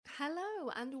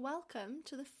and welcome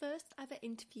to the first ever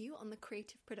interview on the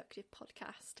Creative Productive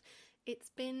podcast. It's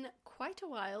been quite a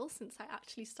while since I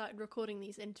actually started recording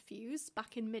these interviews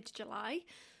back in mid-July.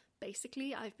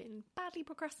 Basically, I've been badly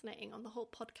procrastinating on the whole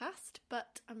podcast,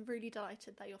 but I'm really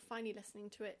delighted that you're finally listening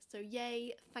to it. So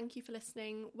yay, thank you for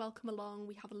listening, welcome along.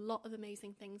 We have a lot of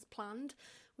amazing things planned.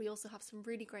 We also have some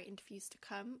really great interviews to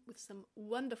come with some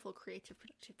wonderful creative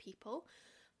productive people.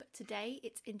 But today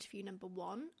it's interview number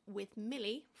 1 with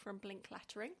Millie from Blink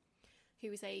Lettering,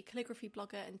 who is a calligraphy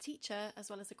blogger and teacher,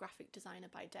 as well as a graphic designer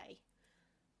by day.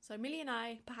 So Millie and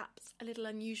I, perhaps a little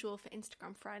unusual for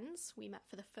Instagram friends, we met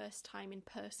for the first time in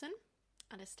person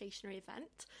at a stationary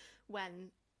event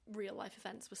when real life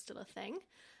events were still a thing.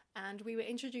 And we were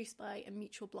introduced by a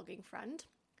mutual blogging friend.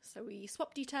 So we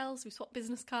swapped details, we swapped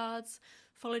business cards,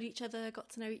 followed each other, got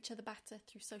to know each other better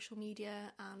through social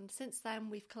media, and since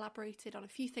then we've collaborated on a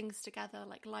few things together,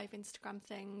 like live Instagram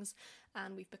things,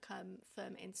 and we've become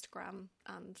firm Instagram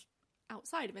and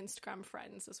outside of Instagram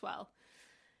friends as well.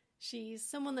 She's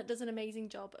someone that does an amazing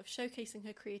job of showcasing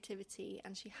her creativity,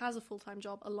 and she has a full-time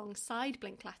job alongside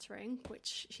Blink Lettering,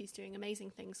 which she's doing amazing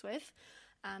things with.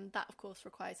 And that, of course,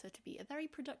 requires her to be a very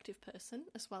productive person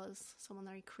as well as someone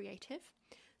very creative.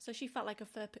 So she felt like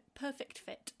a perfect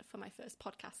fit for my first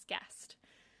podcast guest.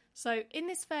 So in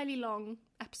this fairly long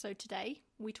episode today,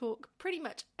 we talk pretty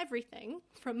much everything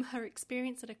from her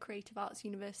experience at a creative arts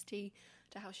university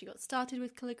to how she got started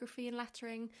with calligraphy and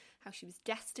lettering, how she was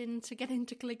destined to get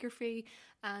into calligraphy,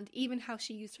 and even how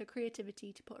she used her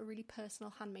creativity to put a really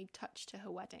personal handmade touch to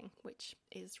her wedding, which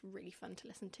is really fun to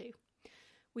listen to.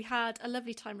 We had a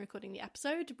lovely time recording the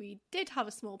episode. We did have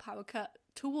a small power cut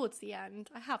towards the end.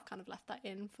 I have kind of left that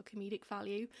in for comedic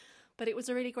value, but it was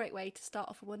a really great way to start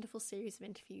off a wonderful series of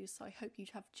interviews, so I hope you'd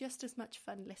have just as much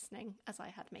fun listening as I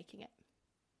had making it.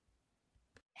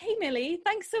 Hey Millie,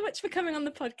 thanks so much for coming on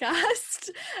the podcast.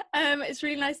 It's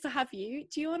really nice to have you.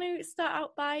 Do you want to start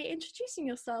out by introducing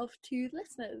yourself to the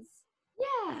listeners?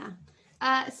 Yeah.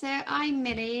 So I'm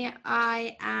Millie.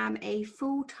 I am a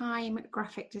full-time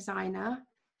graphic designer.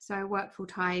 So I work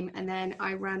full-time, and then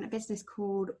I run a business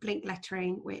called Blink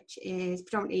Lettering, which is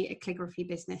predominantly a calligraphy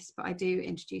business, but I do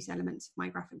introduce elements of my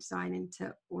graphic design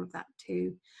into all of that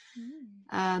too.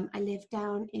 I live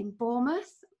down in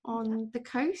Bournemouth on the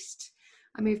coast.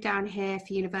 I moved down here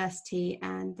for university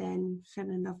and then fell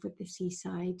in love with the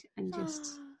seaside and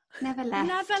just never left.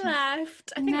 Never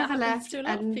left. I think never that happens left. to a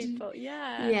lot of people.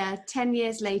 Yeah, 10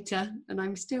 years later and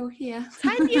I'm still here.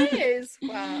 10 years?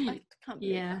 Wow, I can't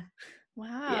believe that.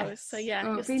 Wow. Yes. So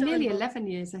yeah, it's been nearly 11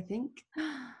 years, I think.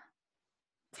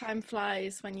 Time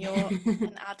flies when you're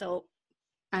an adult.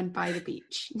 And by the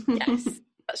beach. Yes,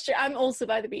 that's true. I'm also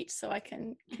by the beach, so I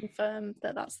can confirm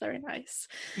that that's very nice.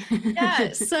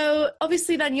 Yeah, so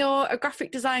obviously then you're a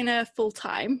graphic designer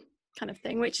full-time kind of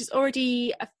thing, which is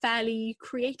already a fairly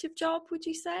creative job, would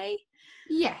you say?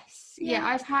 Yes. Yeah,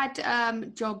 I've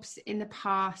had jobs in the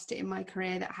past in my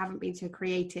career that haven't been so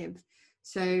creative.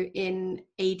 So in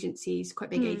agencies, quite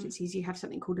big agencies, you have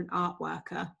something called an art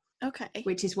worker. Okay.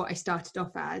 Which is what I started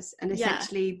off as. And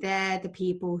essentially they're the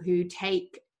people who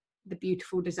take the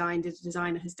beautiful design that a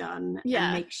designer has done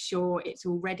and make sure it's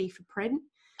all ready for print.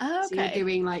 Okay. So you're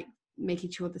doing like making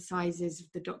sure the sizes of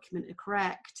the document are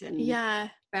correct and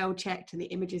spell checked and the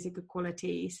images are good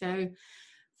quality. So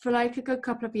for like a good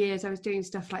couple of years I was doing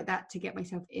stuff like that to get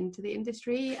myself into the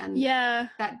industry, and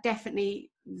that definitely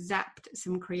zapped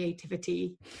some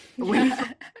creativity away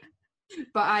from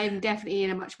but I'm definitely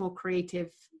in a much more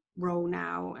creative role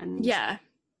now, and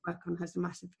work on has a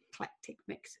massive eclectic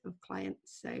mix of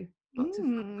clients, so lots of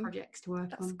projects to work on.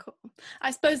 That's cool. I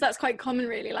suppose that's quite common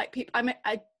really, like people,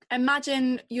 I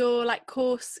imagine your like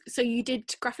course, so you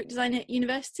did graphic design at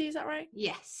university, is that right?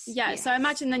 Yes. So I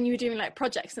imagine then you were doing like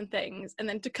projects and things, and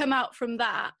then to come out from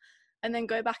that and then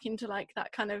go back into like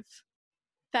that kind of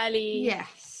fairly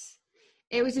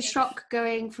it was a shock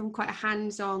going from quite a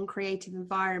hands-on creative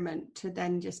environment to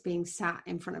then just being sat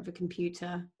in front of a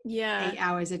computer 8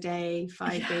 hours a day,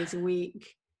 5 days a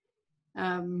week.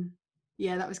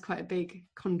 That was quite a big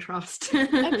contrast.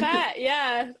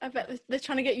 I bet they're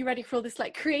trying to get you ready for all this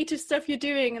like creative stuff you're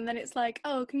doing, and then it's like,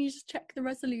 oh, can you just check the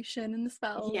resolution and the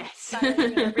spell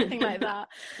and everything like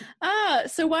that.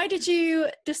 So why did you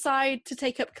decide to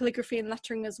take up calligraphy and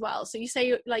lettering as well? So you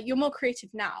say like you're more creative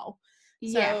now.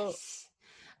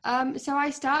 So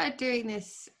I started doing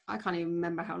this, I can't even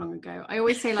remember how long ago. I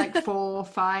always say like 4 or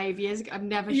 5 years ago, I'm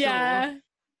never sure.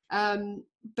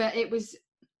 But it was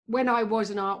when I was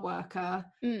an art worker.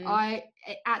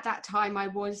 At that time I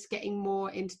was getting more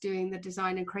into doing the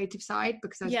design and creative side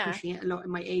because I was pushing it a lot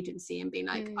in my agency and being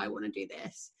like, I want to do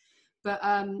this. But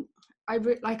I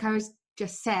was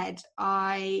just said,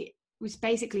 I was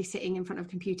basically sitting in front of a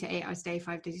computer 8 hours a day,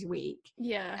 5 days a week.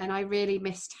 Yeah. And I really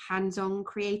missed hands-on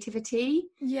creativity.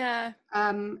 Yeah.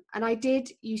 And I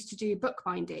used to do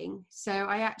bookbinding. So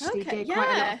I actually did yeah. quite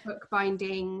a lot of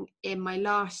bookbinding in my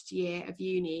last year of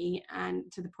uni,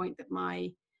 and to the point that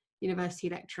my university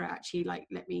lecturer actually like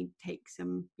let me take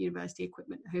some university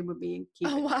equipment home with me and keep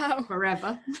it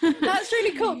forever. That's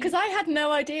really cool, because I had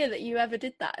no idea that you ever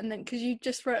did that. And then because you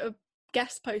just wrote a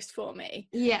guest post for me,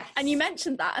 yes, and you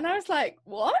mentioned that, and I was like,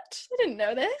 what? I didn't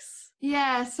know this.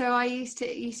 Yeah, so it used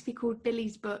to be called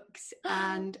Billy's Books,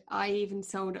 and I even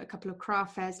sold at a couple of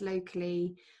craft fairs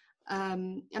locally,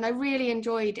 and I really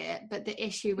enjoyed it. But the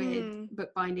issue with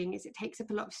bookbinding is it takes up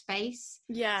a lot of space.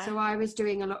 Yeah. So I was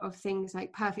doing a lot of things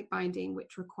like perfect binding,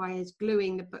 which requires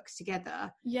gluing the books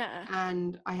together. Yeah.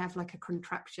 And I have like a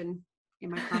contraption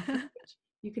in my craft room, which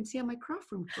you can see on my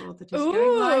craft room floor that is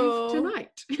going live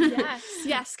tonight.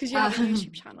 Yes, because you have a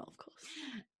YouTube channel, of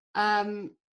course.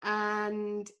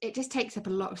 And it just takes up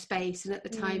a lot of space. And at the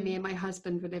time, me and my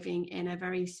husband were living in a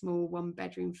very small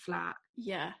 1-bedroom flat.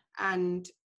 Yeah. And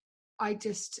I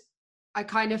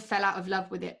kind of fell out of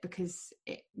love with it because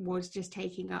it was just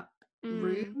taking up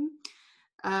room.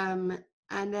 And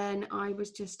then I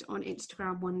was just on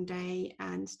Instagram one day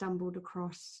and stumbled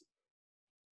across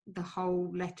the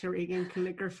whole lettering and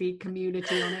calligraphy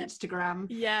community on Instagram.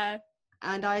 Yeah.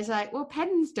 And I was like, well,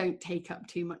 pens don't take up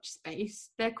too much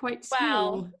space. They're quite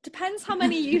small. Well, depends how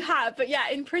many you have. But yeah,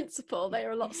 in principle, they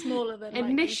are a lot smaller than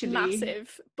initially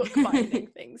massive bookbinding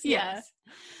things. Yes.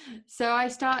 Yeah. So I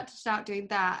started doing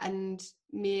that, and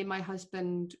me and my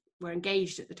husband were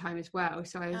engaged at the time as well.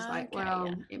 So I was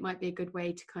it might be a good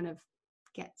way to kind of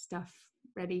get stuff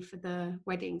ready for the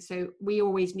wedding. So we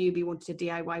always knew we wanted a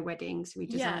DIY wedding. So we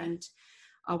designed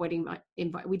our wedding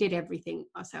invite. We did everything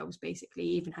ourselves, basically.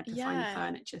 Even had to find the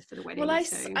furniture for the wedding. Well,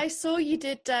 I saw you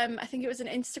did I think it was an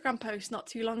Instagram post not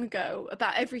too long ago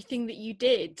about everything that you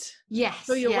did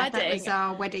for your wedding. That was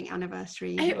our wedding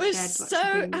anniversary. I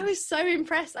was so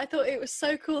impressed. I thought it was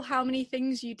so cool how many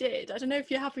things you did. I don't know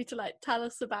if you're happy to like tell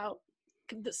us about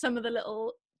some of the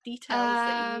little details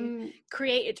that you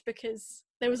created, because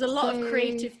there was a lot of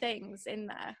creative things in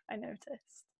there, I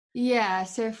noticed. Yeah,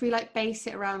 so if we like base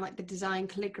it around like the design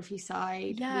calligraphy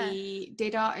side, we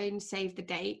did our own save the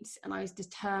dates, and I was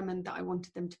determined that I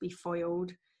wanted them to be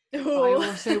foiled. I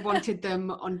also wanted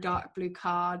them on dark blue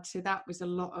cards, so that was a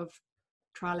lot of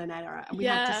trial and error, and we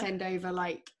had to send over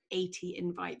like 80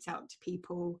 invites out to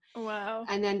people. Wow.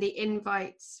 And then the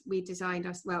invites we designed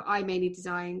I mainly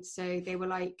designed, so they were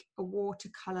like a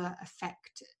watercolor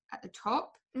effect at the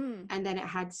top. And then it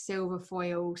had silver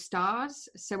foil stars.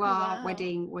 So our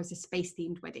wedding was a space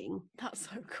themed wedding. That's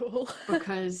so cool.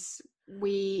 Because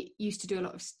we used to do a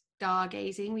lot of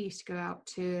stargazing. We used to go out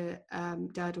to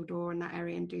Durdledore and that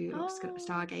area and do a lot of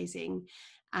stargazing.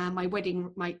 My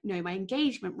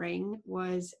engagement ring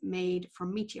was made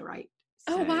from meteorite.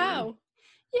 So, oh wow.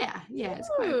 Yeah, it's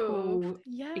quite a cool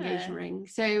engagement ring.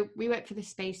 So we went for the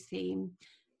space theme.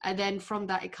 And then from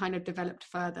that, it kind of developed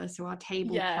further. So our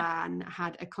table plan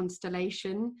had a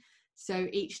constellation. So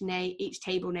each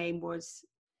table name was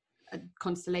a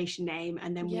constellation name.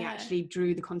 And then we actually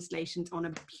drew the constellations on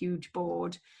a huge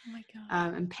board. Oh my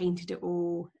God. And painted it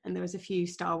all. And there was a few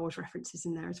Star Wars references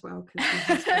in there as well,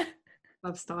 because we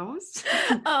love Star Wars.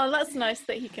 Oh, that's nice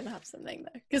that he can have something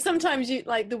though. Because sometimes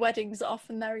the weddings are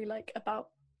often very like about,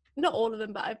 not all of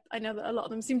them, but I know that a lot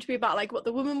of them seem to be about like what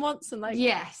the woman wants, and like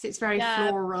it's very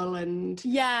floral, and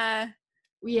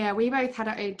we both had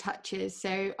our own touches.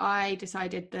 So I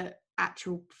decided that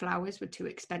actual flowers were too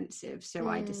expensive, so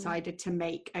I decided to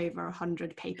make over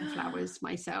 100 paper flowers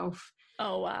myself.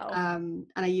 Oh wow. And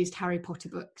I used Harry Potter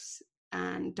books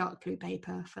and dark blue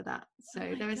paper for that,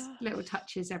 so there was little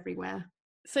touches everywhere.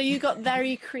 So you got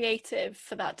very creative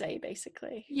for that day,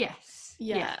 basically. Yes.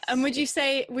 And would you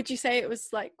say it was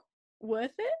like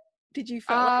worth it? Did you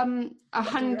feel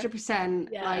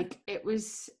 100%? Like it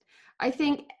was. I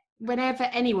think whenever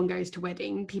anyone goes to a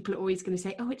wedding, people are always going to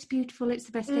say, oh, it's beautiful, it's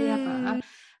the best day ever.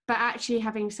 But actually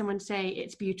having someone say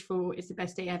it's beautiful, it's the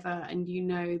best day ever, and you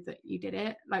know that you did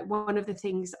it. Like one of the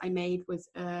things I made was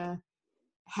a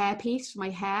hairpiece for my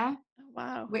hair. Oh,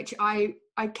 wow. Which I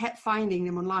kept finding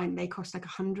them online. They cost like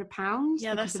 £100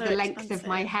 because of the length of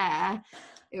my hair.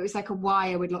 It was like a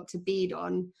wire with lots of bead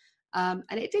on. And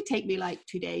it did take me like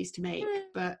 2 days to make,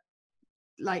 but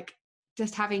like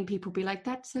just having people be like,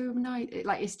 that's so nice.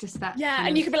 Like it's just that. Yeah,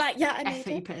 and you could be like, I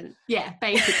made it. Yeah,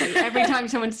 basically. Every time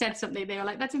someone said something, they were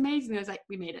like, that's amazing. I was like,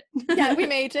 we made it. Yeah, we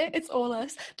made it. It's all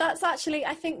us. That's actually,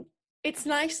 I think it's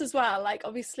nice as well, like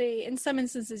obviously in some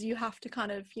instances you have to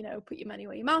kind of, you know, put your money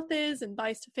where your mouth is and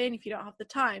buy stuff in if you don't have the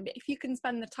time, but if you can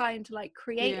spend the time to like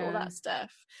create all that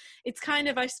stuff, it's kind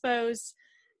of, I suppose,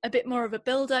 a bit more of a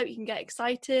build up. You can get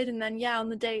excited, and then on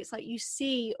the day it's like you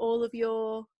see all of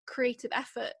your creative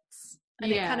efforts,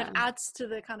 and it kind of adds to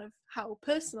the kind of how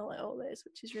personal it all is,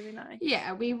 which is really nice.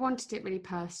 Yeah, we wanted it really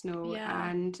personal.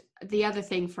 And the other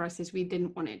thing for us is we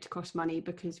didn't want it to cost money,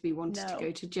 because we wanted to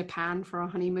go to Japan for our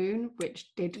honeymoon,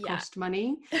 which did cost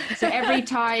money. So every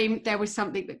time there was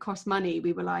something that cost money,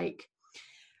 we were like,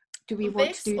 do we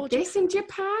want to do this in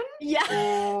Japan?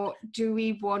 Or do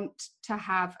we want to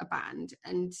have a band?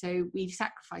 And so we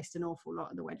sacrificed an awful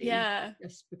lot of the wedding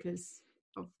just because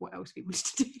of what else we wanted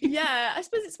to do. I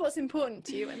suppose it's what's important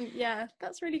to you, and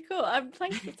that's really cool.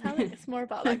 Thanks for telling us more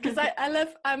about that, because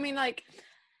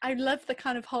I love the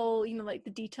kind of whole, you know, like the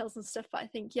details and stuff, but I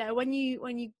think when you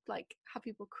like have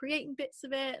people creating bits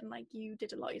of it, and like you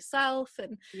did a lot yourself,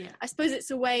 and I suppose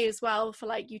it's a way as well for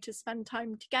like you to spend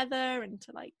time together and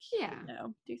to like you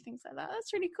know, do things like that.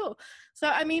 That's really cool. So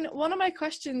I memean, one of my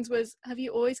questions was, have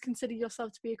you always considered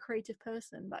yourself to be a creative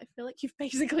person? But I feel like you've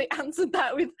basically answered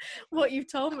that with what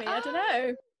you've told me. I don't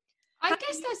know. I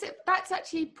guess that's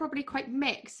actually probably quite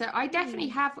mixed. So I definitely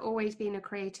have always been a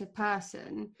creative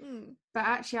person, but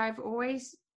actually I've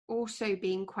always also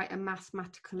been quite a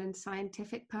mathematical and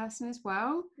scientific person as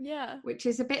well. Which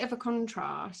is a bit of a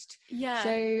contrast.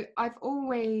 So I've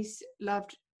always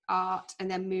loved art and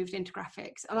then moved into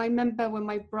graphics. And I remember when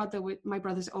my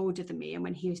brother's older than me, and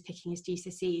when he was picking his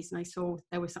GCSEs and I saw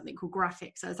there was something called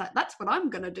graphics, I was like, that's what I'm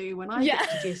going to do when I get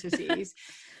to GCSEs.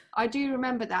 I do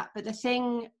remember that. But the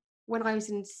thing when I was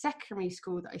in secondary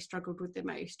school that I struggled with the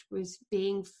most was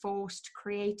being forced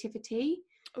creativity.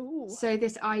 Ooh. So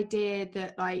this idea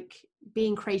that like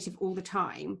being creative all the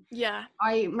time.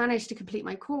 I managed to complete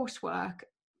my coursework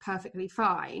perfectly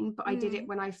fine, but I did it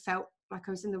when I felt like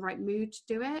I was in the right mood to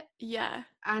do it.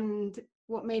 And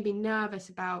what made me nervous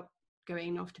about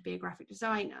going off to be a graphic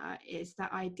designer is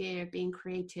that idea of being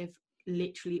creative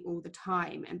literally all the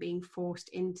time and being forced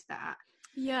into that.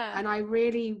 And I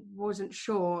really wasn't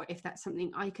sure if that's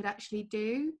something I could actually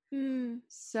do.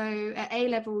 So at A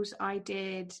levels I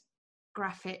did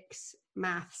graphics,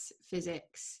 maths,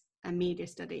 physics and media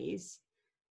studies,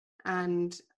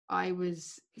 and I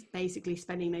was basically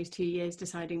spending those 2 years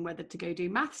deciding whether to go do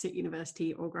maths at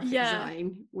university or graphic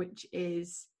design, which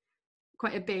is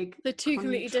quite a big the two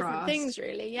completely different things,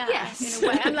 really. In a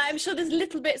way. And like, I'm sure there's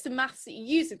little bits of maths that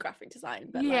you use in graphic design,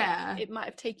 but like, it might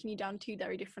have taken you down two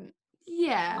very different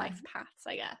life paths,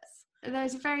 I guess.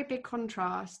 There's a very big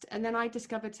contrast. And then I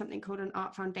discovered something called an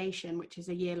art foundation, which is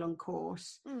a year-long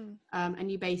course.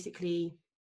 And you basically,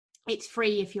 it's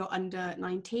free if you're under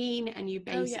 19, and you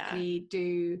basically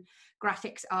do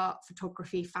graphics, art,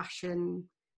 photography, fashion,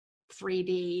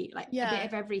 3D, like a bit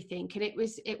of everything. And it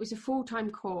was a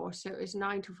full-time course, so it was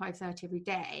 9 to 5:30 every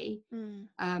day.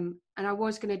 And I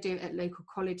was going to do it at local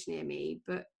college near me,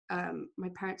 but my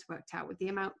parents worked out with the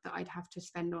amount that I'd have to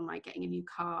spend on like getting a new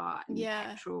car and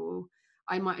petrol,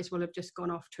 I might as well have just gone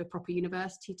off to a proper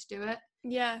university to do it.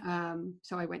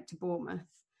 So I went to Bournemouth,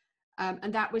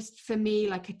 and that was for me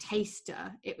like a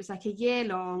taster. It was like a year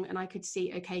long, and I could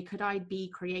see, okay, could I be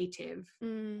creative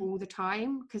all the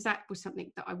time? Because that was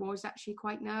something that I was actually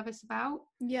quite nervous about.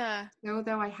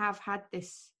 Although I have had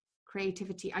this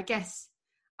creativity, I guess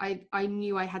I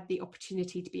knew I had the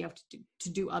opportunity to be able to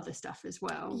do other stuff as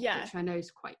well, which I know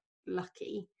is quite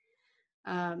lucky.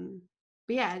 But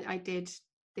I did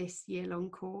this year-long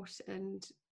course, and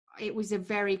it was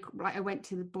I went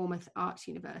to the Bournemouth Arts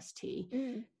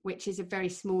University, which is a very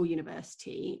small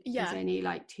university. There's only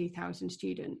like 2,000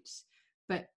 students,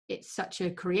 but it's such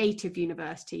a creative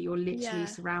university. You're literally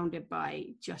surrounded by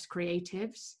just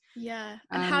creatives.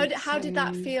 And how did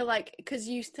that feel like? Because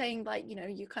you saying like, you know,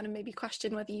 you kind of maybe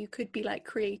question whether you could be like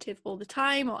creative all the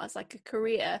time or as like a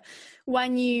career.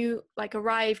 When you like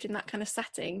arrived in that kind of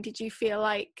setting, did you feel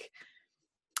like,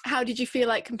 how did you feel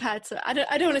like compared to, I don't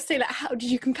want to say like how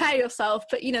did you compare yourself,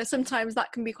 but you know, sometimes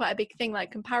that can be quite a big thing, like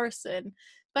comparison,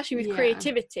 especially with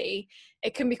creativity.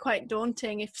 It can be quite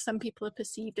daunting if some people are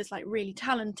perceived as like really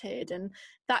talented, and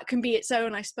that can be its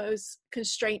own, I suppose,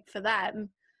 constraint for them.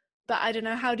 But I don't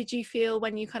know, how did you feel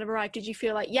when you kind of arrived? Did you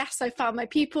feel like, yes, I found my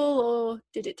people, or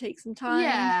did it take some time?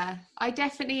 Yeah, I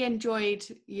definitely enjoyed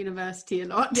university a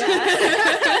lot.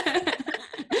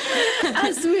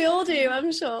 As we all do,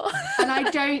 I'm sure. And I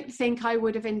don't think I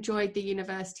would have enjoyed the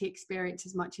university experience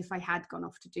as much if I had gone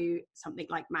off to do something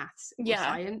like maths or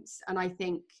science. And I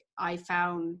think I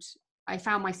found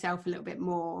myself a little bit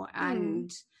more,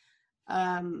 and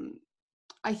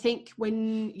I think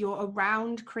when you're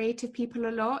around creative people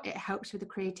a lot, it helps with the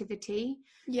creativity.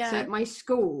 Yeah. So at my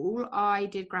school, I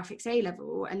did graphics A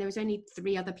level, and there was only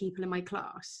 3 other people in my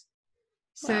class.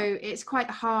 So Wow. it's quite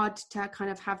hard to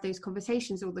kind of have those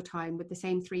conversations all the time with the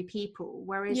same 3 people.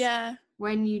 Whereas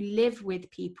when you live with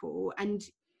people, and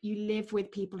you live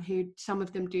with people who, some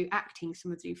of them do acting,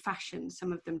 some of them do fashion,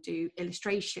 some of them do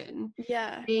illustration.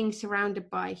 Yeah. Being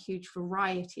surrounded by a huge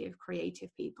variety of creative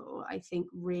people, I think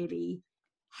really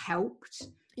helped.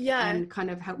 Yeah. And kind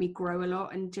of helped me grow a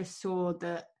lot, and just saw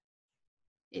that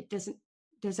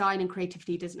design and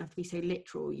creativity doesn't have to be so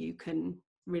literal. You can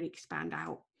really expand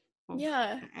out of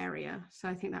that area. So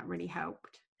I think that really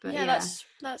helped. But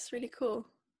that's really cool.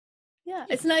 Yeah,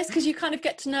 it's nice because you kind of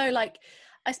get to know, like,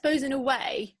 I suppose in a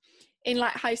way, in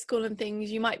like high school and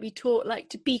things, you might be taught like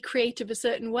to be creative a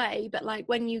certain way, but like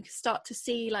when you start to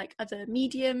see like other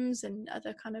mediums and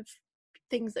other kind of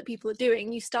things that people are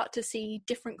doing, you start to see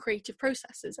different creative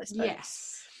processes, I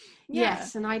suppose.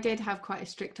 Yes, and I did have quite a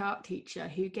strict art teacher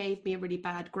who gave me a really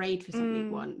bad grade for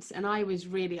something once, and I was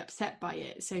really upset by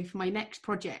it. So for my next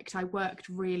project, I worked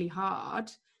really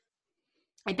hard.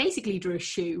 I basically drew a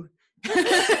shoe.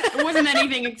 It wasn't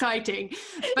anything exciting,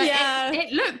 but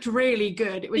it looked really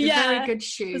good. It was a very good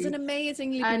shoe. It was an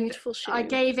amazingly beautiful shoe. I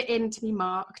gave it in to be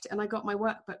marked, and I got my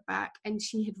workbook back, and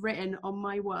she had written on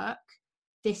my work,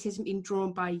 "This hasn't been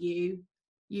drawn by you.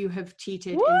 You have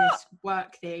cheated in this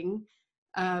work thing."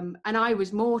 And I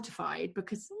was mortified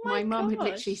because my mum had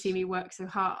literally seen me work so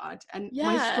hard, and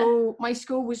my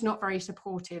school was not very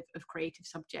supportive of creative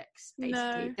subjects.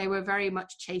 Basically, they were very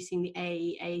much chasing the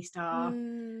A star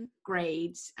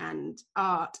grades, and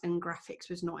art and graphics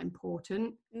was not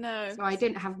important. So I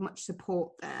didn't have much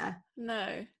support there.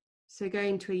 So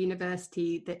going to a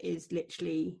university that is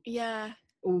literally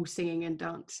all singing and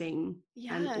dancing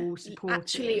and all supportive.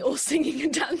 Actually all singing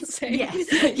and dancing. Yes,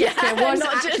 there was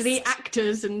actually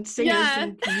actors and singers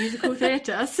in musical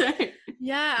theatre. So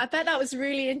I bet that was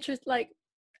really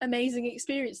amazing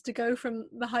experience to go from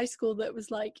the high school that was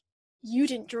like, you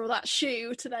didn't draw that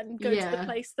shoe, to then go to the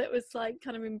place that was like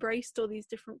kind of embraced all these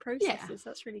different processes.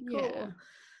 That's really cool.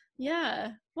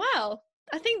 Well,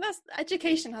 I think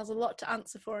education has a lot to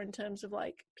answer for in terms of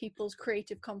like people's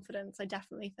creative confidence, I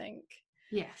definitely think.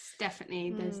 Yes,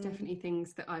 definitely. There's definitely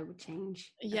things that I would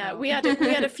change. We had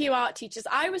a few art teachers.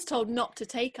 I was told not to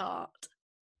take art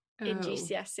in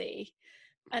GCSE,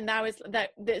 and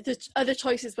the other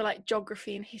choices were like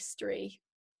geography and history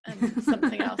and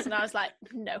something else, and I was like,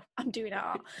 no, I'm doing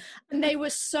art. And they were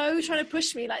so trying to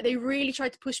push me, like they really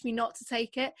tried to push me not to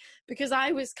take it because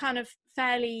I was kind of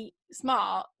fairly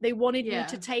smart. They wanted me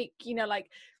to take, like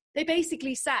they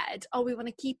basically said, oh, we want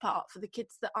to keep art for the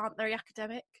kids that aren't very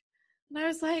academic. And I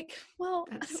was like, well,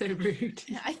 that's so rude.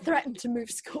 I threatened to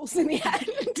move schools in the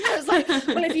end. I was like,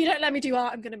 well, if you don't let me do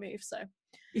art, I'm going to move. So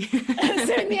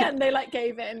in the end, they like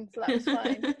gave in, so that was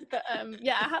fine. But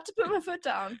I had to put my foot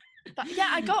down. But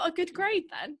I got a good grade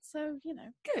then. So,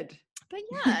 Good. But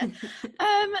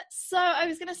so I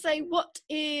was going to say,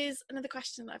 another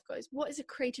question that I've got is, what is a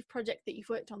creative project that you've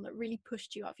worked on that really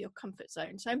pushed you out of your comfort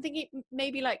zone? So I'm thinking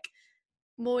maybe like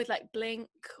more with like Blink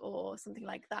or something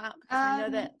like that, because I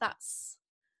know that's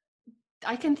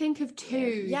I can think of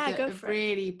 2 that have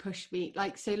really pushed me.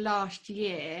 Like, so last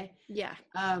year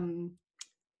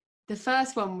the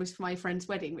first one was for my friend's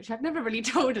wedding, which I've never really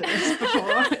told her this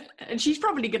before. And she's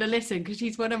probably going to listen because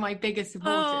she's one of my biggest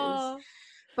supporters.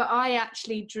 But I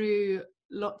actually drew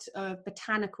lots of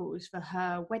botanicals for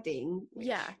her wedding,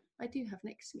 which I do have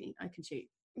next to me. I can shoot.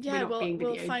 Yeah, we'll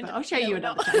find it. I'll show you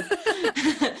another time.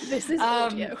 This is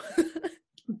audio.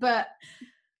 But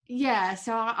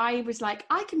so I was like,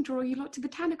 I can draw you lots of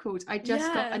botanicals. I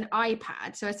just got an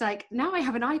iPad, so it's like, now I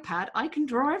have an iPad, I can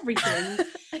draw everything.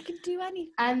 I can do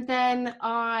anything. And then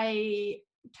I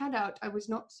turned out I was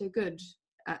not so good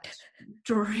at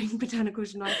drawing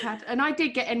botanicals on iPad, and I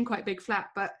did get in quite big flat,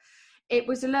 but it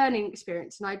was a learning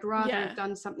experience, and I'd rather have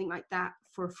done something like that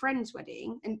for a friend's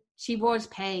wedding, and she was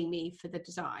paying me for the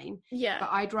design, but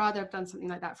I'd rather have done something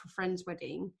like that for a friend's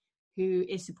wedding who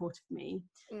is supportive of me.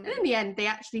 And in the end, they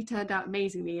actually turned out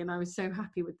amazingly, and I was so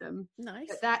happy with them. Nice.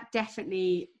 But that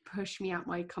definitely pushed me out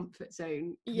my comfort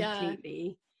zone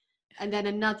completely. And then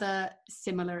another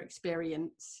similar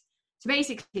experience. So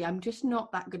basically, I'm just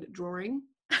not that good at drawing.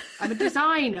 I'm a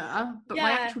designer, but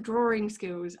my actual drawing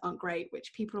skills aren't great,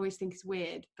 which people always think is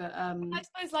weird. But I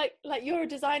suppose like you're a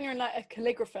designer and like a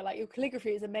calligrapher, like your calligraphy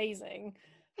is amazing.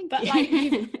 But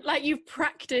like you've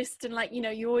practiced, and like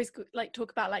you always like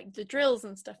talk about like the drills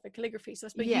and stuff for calligraphy. So I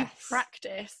suppose you've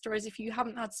practiced, whereas if you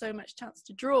haven't had so much chance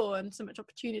to draw and so much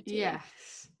opportunity,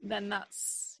 then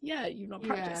that's yeah, you've not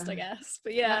practiced, Yeah. I guess.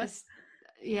 But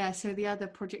yeah. So the other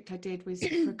project I did was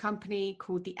for a company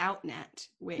called The Outnet,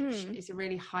 which is a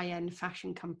really high-end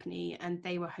fashion company, and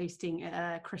they were hosting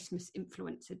a Christmas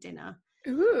influencer dinner.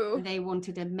 Ooh. And they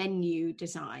wanted a menu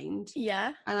designed.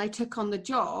 Yeah. And I took on the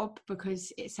job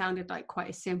because it sounded like quite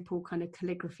a simple kind of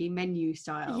calligraphy menu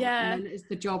style. Yeah. And then as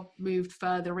the job moved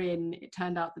further in, it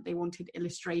turned out that they wanted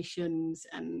illustrations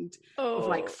and of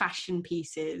like fashion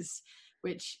pieces,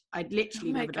 which I'd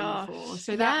literally never done before.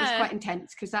 So that was quite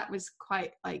intense, because that was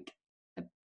quite like a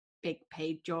big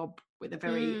paid job with a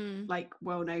very like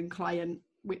well-known client,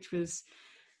 which was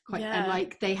quite, and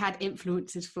like they had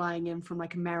influencers flying in from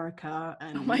like America,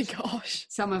 and oh my gosh,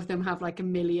 some of them have like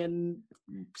 1 million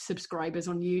subscribers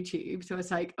on YouTube, so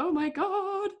it's like, oh my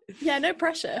god. Yeah, no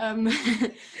pressure.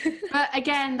 But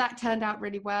again, that turned out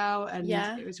really well, and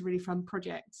it was a really fun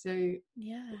project. So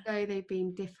although they've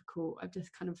been difficult, I've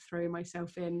just kind of thrown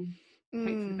myself in, hope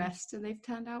for the best, and they've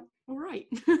turned out all right.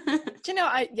 Do you know,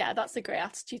 that's a great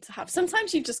attitude to have.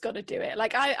 Sometimes you've just got to do it.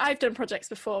 Like I've done projects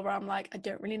before where I'm like, I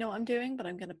don't really know what I'm doing, but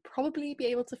I'm going to probably be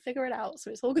able to figure it out,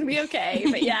 so it's all going to be okay.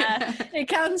 But it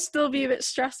can still be a bit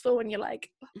stressful when you're like,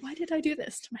 why did I do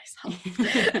this to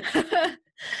myself?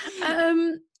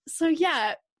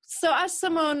 So as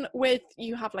someone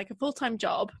you have like a full-time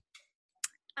job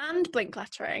and Blink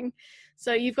Lettering,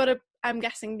 so you've got to, I'm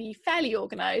guessing, be fairly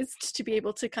organised to be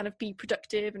able to kind of be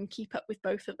productive and keep up with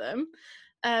both of them.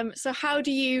 So how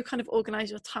do you kind of organise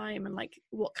your time, and like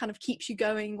what kind of keeps you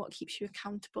going, what keeps you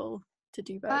accountable to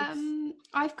do both?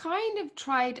 I've kind of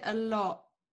tried a lot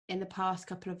in the past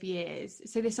couple of years.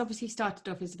 So this obviously started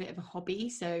off as a bit of a hobby,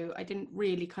 so I didn't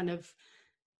really kind of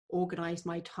organise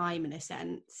my time in a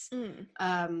sense.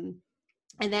 And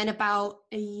then about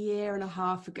a year and a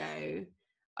half ago,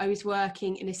 I was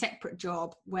working in a separate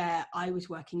job where I was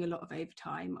working a lot of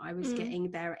overtime. I was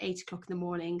getting there at 8 o'clock in the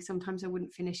morning. Sometimes I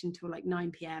wouldn't finish until like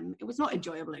 9 p.m. It was not an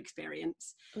enjoyable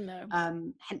experience. No.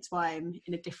 Hence why I'm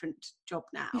in a different job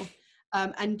now.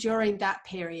 And during that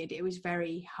period, it was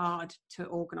very hard to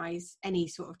organise any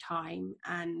sort of time.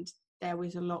 And there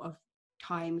was a lot of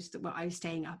times that I was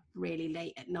staying up really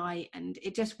late at night, and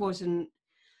it just wasn't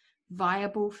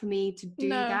viable for me to do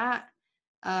that.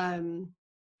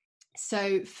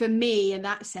 So for me, in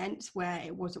that sense, where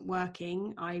it wasn't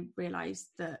working, I realised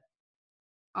that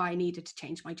I needed to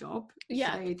change my job.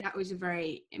 Yeah. So that was a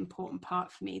very important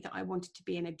part for me, that I wanted to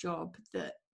be in a job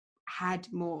that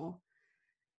had more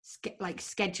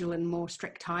schedule and more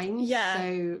strict times. Yeah.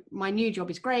 So my new job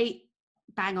is great.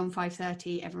 Bang on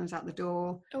 5:30, everyone's out the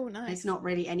door. Oh, nice. There's not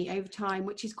really any overtime,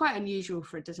 which is quite unusual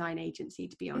for a design agency,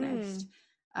 to be honest.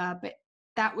 But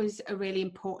that was a really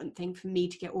important thing for me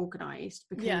to get organised,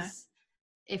 because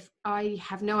if I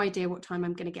have no idea what time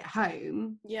I'm going to get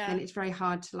home, then it's very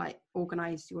hard to like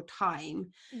organise your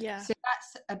time. So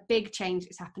that's a big change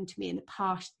that's happened to me in the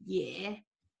past year.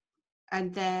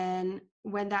 And then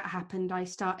when that happened, I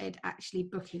started actually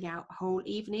booking out whole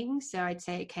evenings. So I'd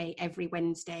say, okay, every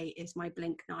Wednesday is my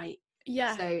Blink night.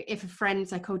 Yeah. So if a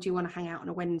friend's like, oh, do you want to hang out on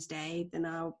a Wednesday? Then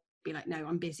I'll be like, no,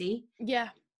 I'm busy. Yeah.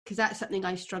 Because that's something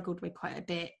I struggled with quite a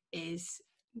bit, is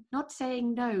not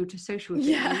saying no to social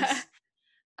things,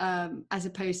 as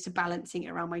opposed to balancing it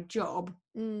around my job.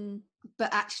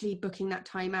 But actually booking that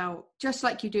time out, just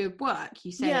like you do with work.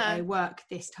 You say, I work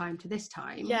this time to this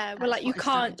time. Yeah, well, like you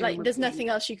can't, like there's nothing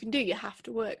else you can do. You have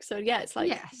to work. So yeah, it's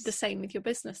like the same with your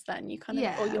business then. You kind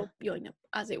of, or your you know,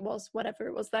 as it was, whatever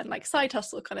it was then, like side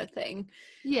hustle kind of thing.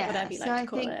 Yeah, whatever you like to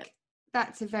call it.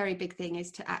 That's a very big thing,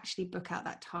 is to actually book out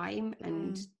that time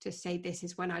and to say, this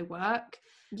is when I work.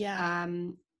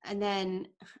 And then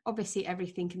obviously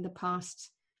everything in the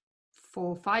past 4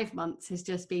 or 5 months has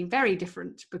just been very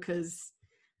different, because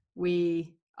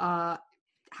we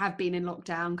have been in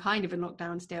lockdown, kind of in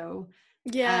lockdown still.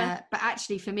 But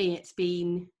actually for me, it's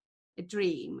been a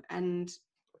dream, and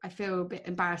I feel a bit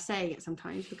embarrassed saying it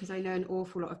sometimes, because I know an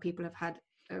awful lot of people have had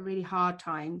a really hard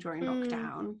time during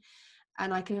lockdown.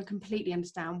 And I can completely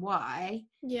understand why.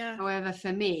 However,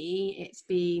 for me, it's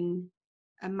been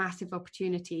a massive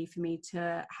opportunity for me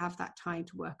to have that time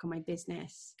to work on my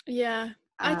business.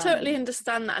 I totally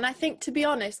understand that. And I think, to be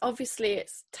honest, obviously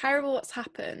it's terrible what's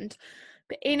happened.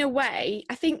 But in a way,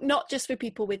 I think not just for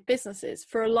people with businesses,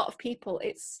 for a lot of people,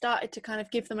 it's started to kind of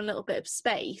give them a little bit of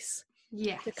space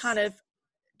to kind of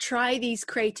try these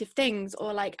creative things,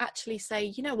 or like actually say,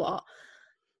 you know what,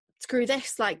 screw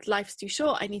this, like life's too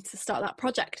short, I need to start that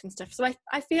project and stuff. So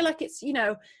I feel like it's, you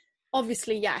know,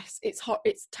 obviously yes,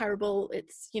 it's terrible,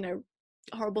 it's, you know,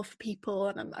 horrible for people,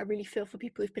 and I really feel for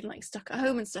people who've been like stuck at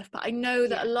home and stuff, but I know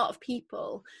that a lot of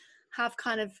people have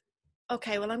kind of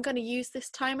okay, well, I'm going to use this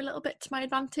time a little bit to my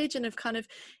advantage, and have kind of,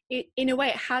 in a way,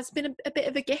 it has been a bit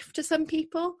of a gift to some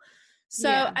people. So,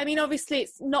 Yeah. I mean, obviously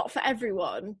it's not for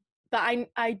everyone, but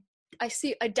I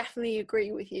definitely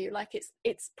agree with you. Like,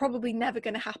 it's probably never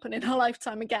going to happen in our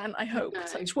lifetime again, I hope, No.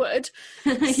 touch wood.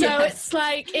 So Yes. it's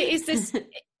like,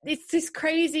 it's this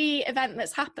crazy event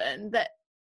that's happened that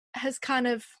has kind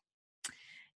of,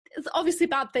 it's obviously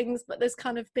bad things, but there's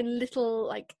kind of been little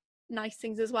like nice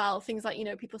things as well. Things like, you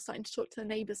know, people starting to talk to their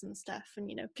neighbours and stuff, and,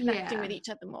 you know, connecting with each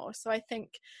other more. So I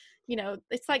think, you know,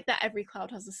 it's like that every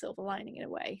cloud has a silver lining in a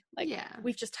way. Like,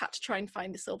 we've just had to try and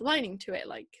find the silver lining to it.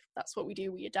 Like, that's what we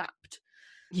do, we adapt.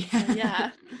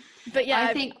 Yeah. But yeah,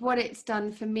 I think what it's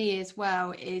done for me as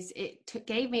well is it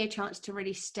gave me a chance to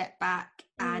really step back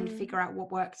and figure out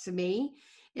what works for me.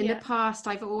 In the past,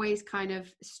 I've always kind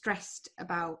of stressed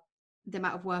about the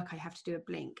amount of work I have to do at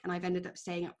Blink, and I've ended up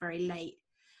staying up very late.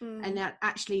 And that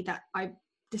I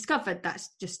discovered that's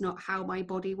just not how my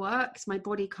body works. My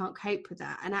body can't cope with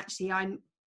that. And actually, I'm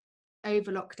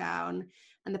over lockdown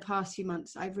and the past few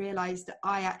months, I've realized that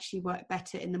I actually work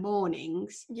better in the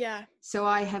mornings. So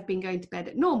I have been going to bed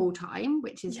at normal time,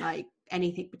 which is like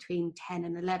anything between 10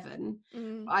 and 11.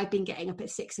 I've been getting up at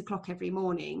 6 o'clock every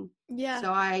morning.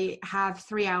 So I have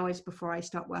 3 hours before I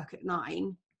start work at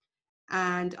 9,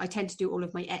 and I tend to do all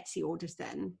of my Etsy orders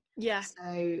then.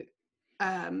 So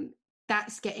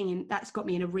that's got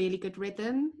me in a really good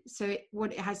rhythm. So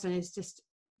what it has done is just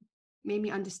made me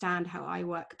understand how I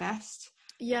work best.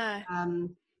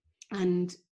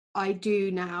 And I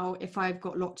do now, if I've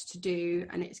got lots to do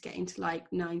and it's getting to like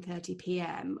 9:30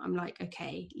 p.m, I'm like,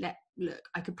 okay, look,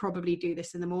 I could probably do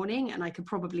this in the morning, and I could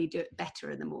probably do it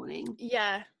better in the morning.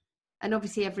 And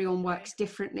obviously everyone works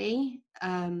differently,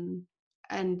 and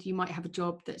you might have a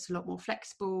job that's a lot more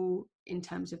flexible in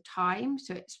terms of time,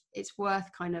 so it's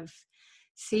worth kind of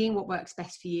seeing what works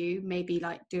best for you, maybe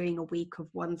like doing a week of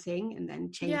one thing and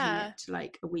then changing it to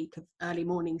like a week of early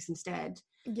mornings instead.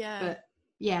 But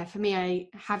yeah, for me,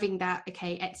 having that,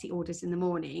 okay, Etsy orders in the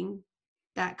morning,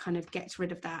 that kind of gets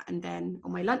rid of that. And then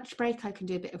on my lunch break, I can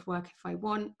do a bit of work if I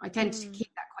want. I tend to keep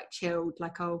that quite chilled,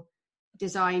 like I'll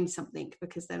design something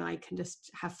because then I can just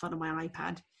have fun on my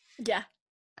iPad.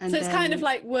 And so it's kind of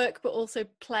like work but also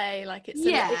play, like it's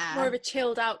more of a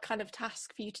chilled out kind of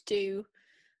task for you to do.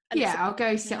 And I'll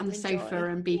go sit on the sofa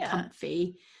and be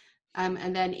comfy,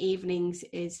 and then evenings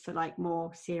is for like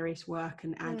more serious work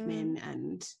and admin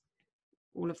and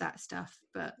all of that stuff,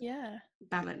 but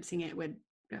balancing it with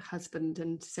a husband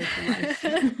and social life.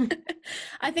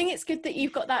 I think it's good that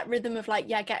you've got that rhythm of like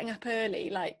getting up early,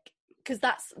 like, because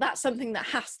that's something that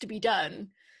has to be done.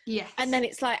 And then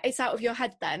it's like it's out of your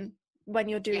head then when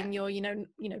you're doing your you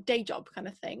know day job kind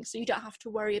of thing, so you don't have to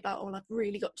worry about, oh, I've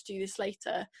really got to do this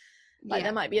later. Like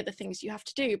there might be other things you have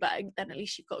to do, but then at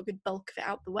least you've got a good bulk of it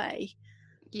out the way.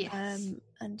 And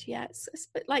it's a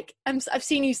bit like I've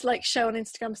seen you like show on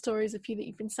Instagram stories a few that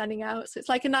you've been sending out, so it's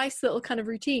like a nice little kind of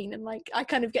routine, and like I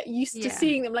kind of get used to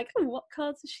seeing them, like, oh, what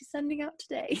cards is she sending out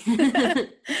today? So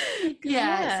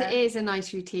it is a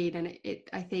nice routine, and it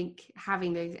I think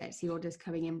having those Etsy orders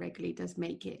coming in regularly does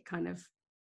make it kind of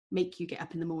make you get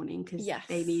up in the morning, because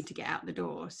they need to get out the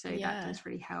door, so that does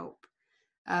really help.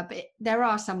 But there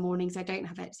are some mornings I don't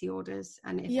have Etsy orders,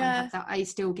 and if I have that, I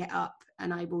still get up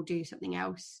and I will do something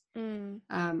else,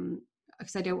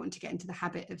 because I don't want to get into the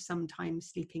habit of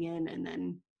sometimes sleeping in and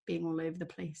then being all over the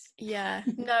place.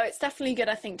 No, it's definitely good,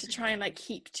 I think, to try and like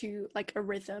keep to like a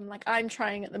rhythm. Like I'm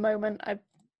trying at the moment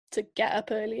to get up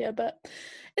earlier, but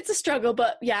it's a struggle,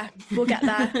 but we'll get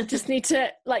there. Just need to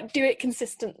like do it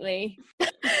consistently.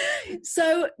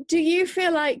 So do you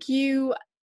feel like you,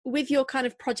 with your kind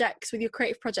of projects, with your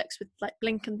creative projects with like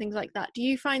Blink and things like that, do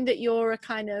you find that you're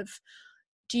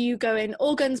do you go in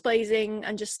all guns blazing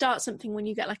and just start something when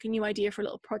you get like a new idea for a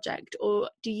little project, or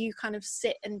do you kind of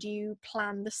sit and do you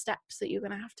plan the steps that you're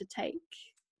going to have to take?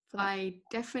 I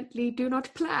definitely do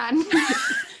not plan.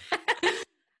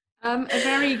 A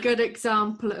very good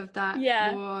example of that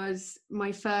was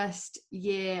my first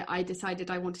year. I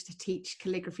decided I wanted to teach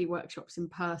calligraphy workshops in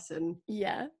person.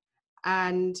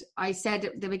 And I said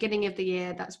at the beginning of the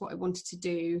year, that's what I wanted to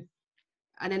do.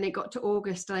 And then it got to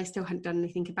August and I still hadn't done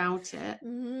anything about it.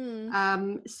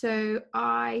 So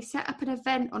I set up an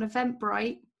event on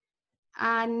Eventbrite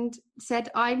and said,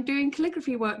 I'm doing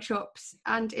calligraphy workshops.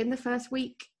 And in the first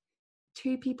week,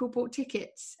 2 people bought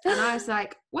tickets. And I was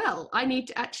like, well, I need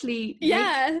to actually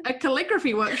make a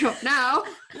calligraphy workshop now.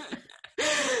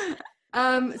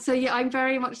 So I'm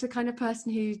very much the kind of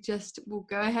person who just will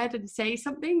go ahead and say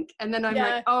something, and then I'm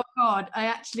like, oh god, I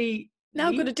actually now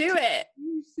I've got to do it.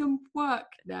 Do some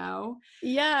work now.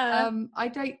 Yeah. I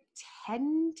don't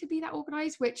tend to be that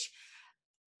organized, which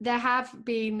there have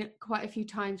been quite a few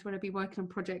times when I've been working on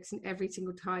projects, and every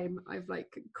single time I've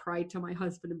like cried to my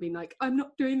husband and been like, I'm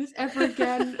not doing this ever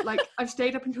again. Like, I've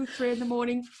stayed up until 3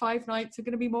 a.m. for 5 nights. I'm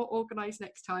going to be more organized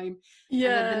next time. Yeah.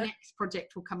 And then the next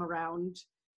project will come around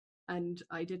and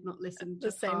I did not listen to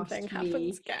the same thing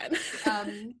happens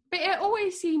again. But it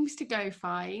always seems to go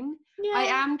fine. Yeah. I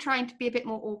am trying to be a bit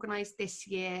more organized this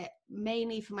year,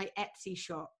 mainly for my Etsy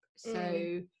shop.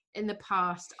 So in the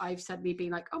past, I've suddenly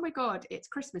been like, oh my God, it's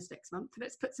Christmas next month.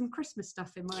 Let's put some Christmas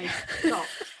stuff in my shop.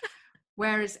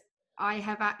 Whereas I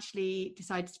have actually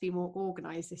decided to be more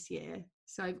organized this year.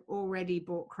 So I've already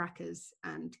bought crackers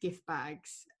and gift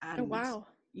bags. And oh, wow.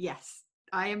 Yes,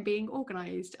 I am being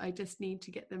organized. I just need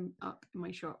to get them up in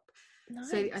my shop.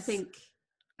 Nice. So I think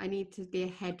I need to be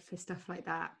ahead for stuff like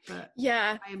that. But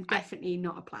yeah, I am definitely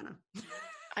not a planner.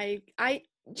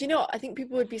 Do you know what? I think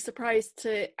people would be surprised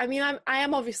to, I mean, I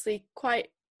am obviously quite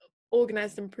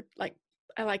organized and like,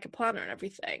 I like a planner and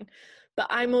everything, but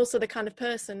I'm also the kind of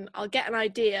person, I'll get an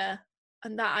idea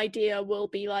and that idea will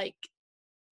be like,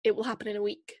 it will happen in a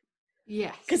week.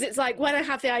 Yes. Because it's like, when I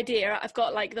have the idea, I've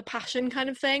got like the passion kind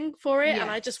of thing for it. Yes. And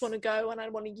I just want to go and I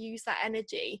want to use that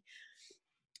energy.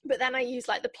 But then I use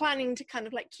like the planning to kind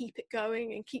of like keep it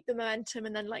going and keep the momentum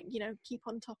and then like, you know, keep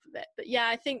on top of it. But yeah,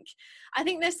 I think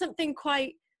there's something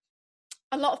quite,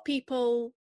 a lot of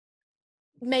people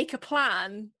make a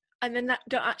plan and then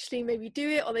don't actually maybe do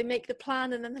it, or they make the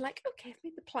plan and then they're like, okay, I've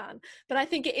made the plan. But I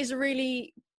think it is a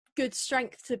really good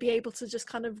strength to be able to just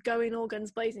kind of go in all guns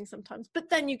blazing sometimes. But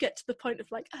then you get to the point of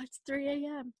like, oh, it's 3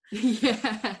 a.m.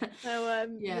 Yeah. So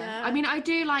yeah. I mean, I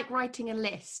do like writing a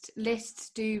list. Lists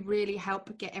do really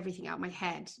help get everything out of my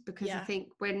head, because I think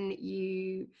when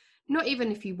you, not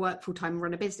even if you work full time and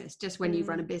run a business, just when you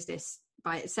run a business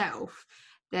by itself,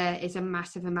 there is a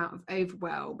massive amount of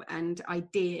overwhelm and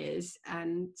ideas.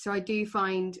 And so I do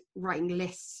find writing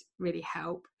lists really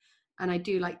help. And I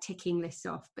do like ticking lists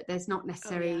off, but there's not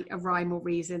necessarily a rhyme or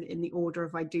reason in the order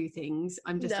of I do things.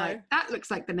 I'm just like, that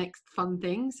looks like the next fun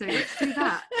thing, so let's do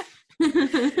that.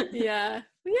 Yeah,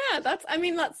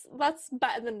 that's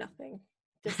better than nothing.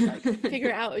 Just like figure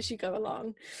it out as you go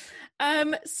along.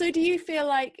 So do you feel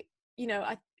like,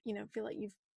 I feel like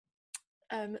you've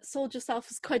sold yourself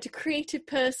as quite a creative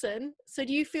person, so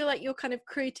do you feel like your kind of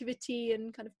creativity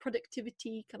and kind of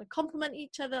productivity kind of complement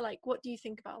each other? Like, what do you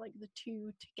think about like the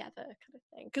two together kind of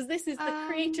thing? Because this is the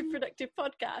Creative Productive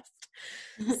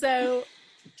podcast. So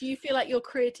do you feel like your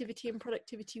creativity and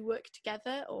productivity work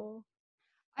together, or?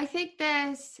 I think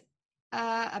there's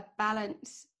a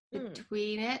balance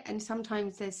between it, and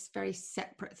sometimes there's very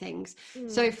separate things.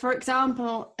 So for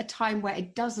example, a time where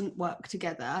it doesn't work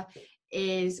together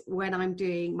is when I'm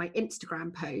doing my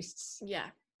Instagram posts.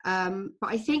 But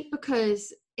I think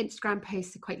because Instagram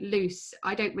posts are quite loose,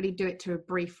 I don't really do it to a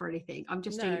brief or anything. I'm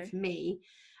just doing it for me,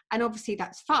 and obviously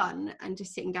that's fun and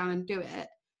just sitting down and do it.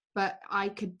 But I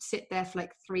could sit there for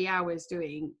like 3 hours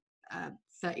doing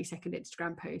 30-second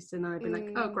Instagram posts, and I'd be like,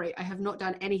 oh great, I have not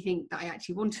done anything that I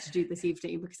actually wanted to do this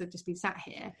evening because I've just been sat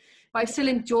here. But I've still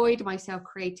enjoyed myself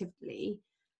creatively.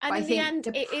 And but in I think the end,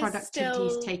 the productivity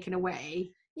is taken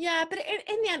away. Yeah, but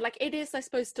in the end, like, it is, I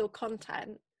suppose, still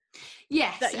content.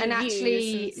 Yes, and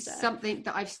actually something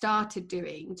that I've started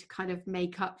doing to kind of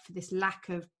make up for this lack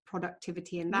of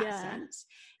productivity in that sense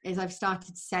is I've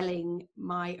started selling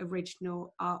my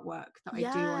original artwork that I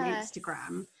do on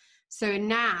Instagram. So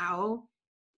now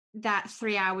that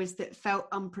 3 hours that felt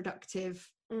unproductive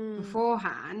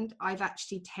beforehand, I've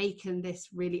actually taken this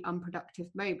really unproductive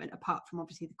moment, apart from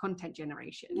obviously the content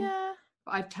generation.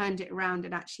 But I've turned it around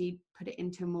and actually put it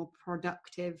into a more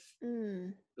productive,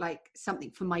 like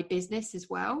something for my business as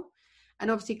well.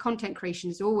 And obviously content creation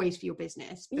is always for your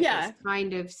business, but it's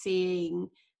kind of seeing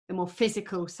the more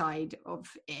physical side of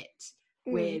it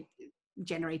with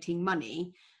generating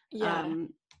money.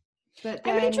 But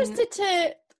then, I'm interested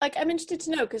to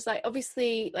know, because like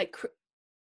obviously like,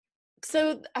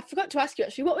 so I forgot to ask you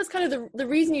actually, what was kind of the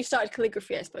reason you started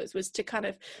calligraphy, I suppose, was to kind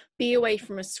of be away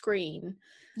from a screen.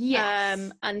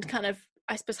 And kind of,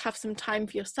 I suppose, have some time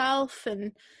for yourself,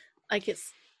 and like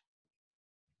it's.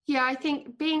 Yeah, I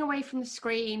think being away from the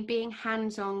screen, being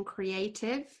hands-on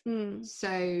creative.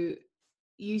 So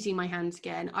using my hands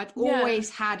again. I've always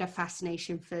had a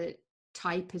fascination for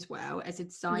type as well as a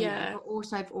designer, but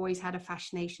also I've always had a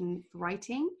fascination for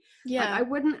writing. Like, I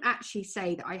wouldn't actually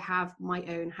say that I have my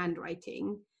own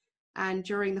handwriting, and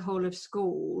during the whole of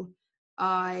school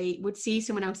I would see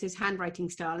someone else's handwriting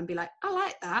style and be like, I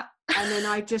like that. And then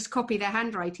I just copy their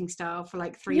handwriting style for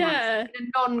like 3 months in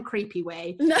a non-creepy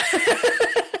way. No.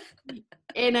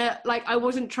 In a, like, I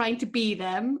wasn't trying to be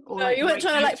them. Or No, like, you weren't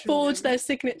trying to like forge them. their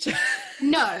signature.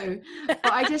 No, but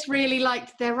I just really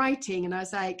liked their writing, and I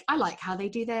was like, I like how they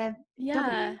do their W.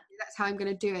 That's how I'm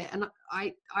going to do it. And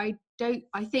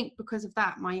I think because of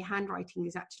that, my handwriting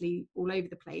is actually all over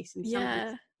the place, and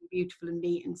sometimes it's beautiful and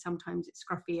neat, and sometimes it's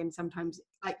scruffy, and sometimes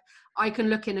like I can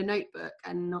look in a notebook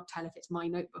and not tell if it's my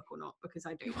notebook or not because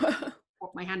I don't know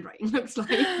what my handwriting looks like.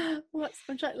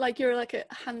 Like you're like a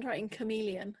handwriting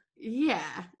chameleon.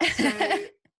 Yeah. So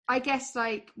I guess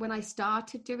like when I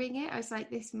started doing it, I was like,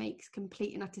 this makes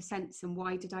complete and utter sense. And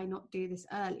why did I not do this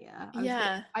earlier?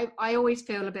 I always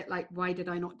feel a bit like, why did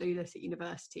I not do this at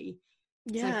university?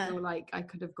 So I feel like I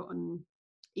could have gotten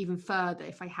even further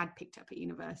if I had picked up at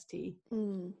university.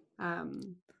 I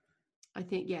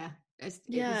think, it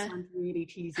sounds really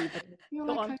cheesy, but I feel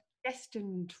like I'm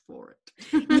destined for it.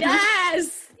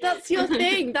 Yes, that's your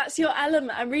thing. That's your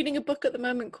element. I'm reading a book at the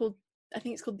moment called, I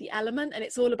think it's called The Element, and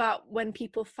it's all about when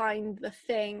people find the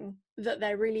thing that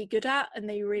they're really good at and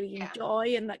they really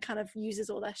enjoy, and that kind of uses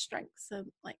all their strengths. So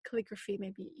like calligraphy,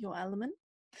 maybe your element.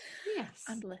 Yes.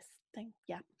 And listing.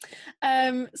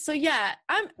 I'm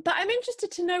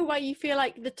interested to know why you feel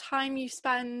like the time you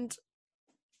spend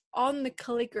on the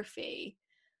calligraphy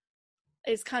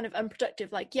is kind of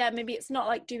unproductive. Like, maybe it's not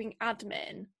like doing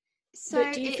admin. So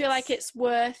but do you feel like it's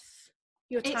worth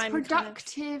your time? It's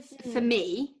productive for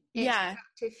me. It's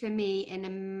productive for me in a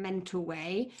mental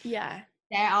way. Yeah.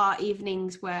 There are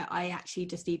evenings where I actually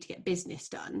just need to get business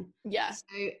done. Yeah.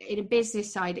 So in a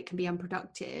business side, it can be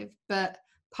unproductive. But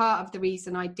part of the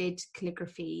reason I did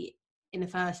calligraphy in the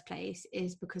first place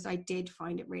is because I did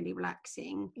find it really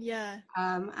relaxing. Yeah.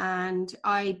 And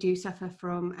I do suffer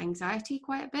from anxiety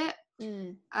quite a bit.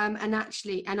 And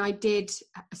I did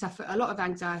suffer a lot of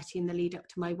anxiety in the lead up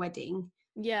to my wedding.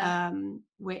 Yeah.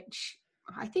 Which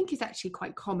I think is actually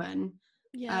quite common.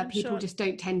 People just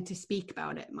don't tend to speak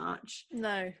about it much.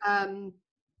 No.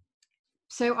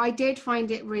 So I did find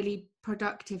it really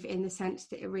productive in the sense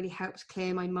that it really helps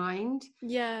clear my mind.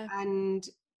 Yeah. And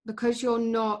because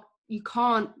you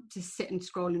can't just sit and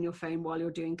scroll on your phone while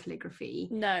you're doing calligraphy.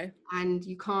 No. And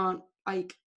you can't,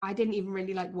 like, I didn't even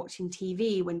really like watching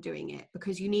TV when doing it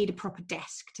because you need a proper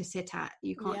desk to sit at.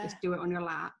 You can't just do it on your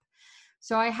lap.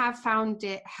 So I have found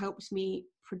it helps me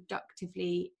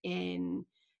productively in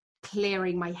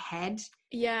clearing my head.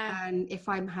 Yeah. And if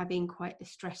I'm having quite a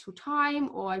stressful time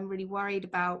or I'm really worried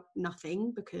about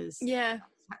nothing, because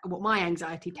what my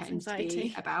anxiety tends to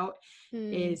be about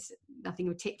is nothing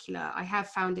in particular, I have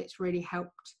found it's really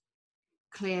helped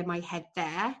clear my head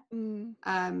there.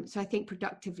 So I think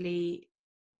productively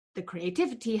the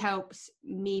creativity helps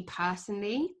me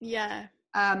personally.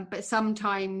 But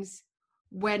sometimes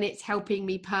when it's helping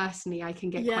me personally, I can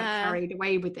get quite carried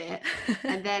away with it.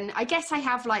 And then I guess I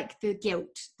have like the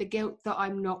guilt that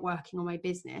I'm not working on my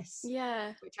business,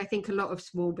 which I think a lot of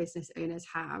small business owners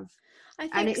have.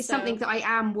 And it's something that I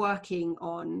am working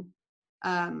on,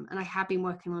 and I have been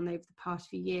working on over the past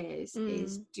few years,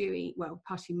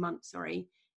 past few months,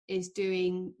 is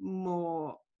doing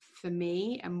more for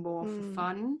me and more for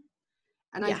fun.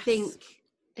 And I think,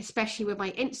 especially with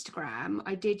my Instagram,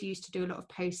 I did used to do a lot of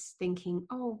posts thinking,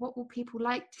 oh, what will people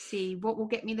like to see? What will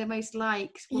get me the most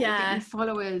likes? What will get me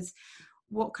followers?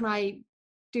 What can I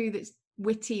do that's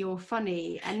witty or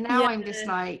funny? And now I'm just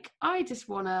like, I just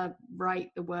want to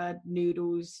write the word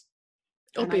noodles.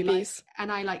 Or boobies. I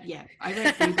wrote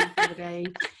boobies the other day.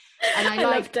 And I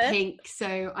like pink,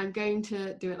 so I'm going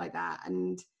to do it like that.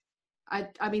 And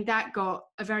I mean, that got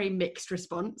a very mixed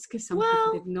response because some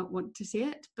people did not want to see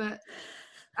it. But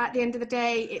at the end of the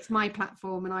day, it's my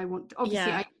platform and I want to,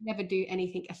 obviously I never do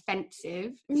anything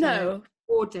offensive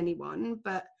towards anyone.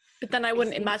 But then I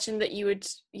wouldn't imagine that you would,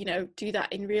 do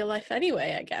that in real life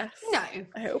anyway, I guess. No.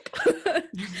 I hope.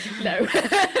 No.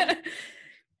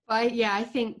 I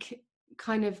think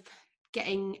kind of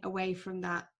getting away from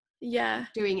that,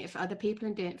 doing it for other people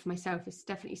and doing it for myself is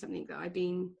definitely something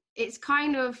that it's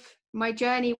kind of, my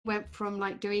journey went from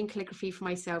like doing calligraphy for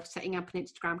myself, setting up an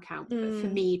Instagram account for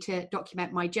me to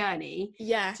document my journey,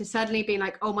 to suddenly being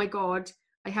like, oh my God,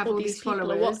 I have all these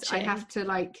followers, I have to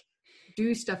like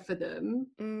do stuff for them.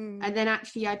 And then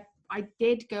actually I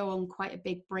did go on quite a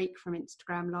big break from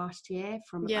Instagram last year,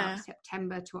 from about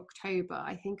September to October.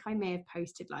 I think I may have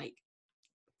posted like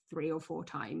 3 or 4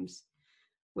 times,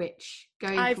 which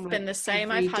I've been the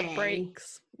same. I've had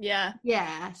breaks.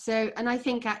 So, and I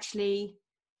think actually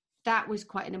that was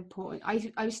quite an important,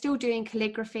 I was still doing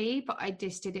calligraphy, but I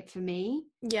just did it for me.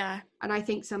 Yeah. And I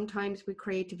think sometimes with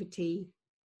creativity,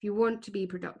 if you want to be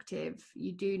productive,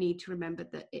 you do need to remember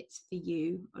that it's for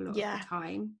you a lot of the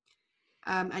time.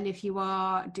 And if you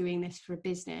are doing this for a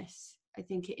business, I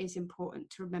think it is important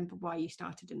to remember why you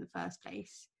started in the first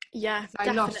place. Yeah, so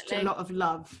I lost a lot of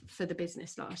love for the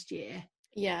business last year.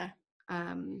 Yeah.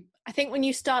 I think when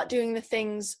you start doing the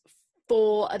things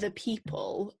for other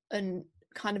people and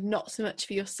kind of not so much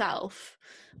for yourself,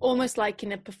 almost like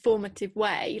in a performative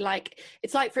way, like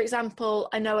it's like, for example,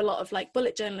 I know a lot of like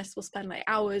bullet journalists will spend like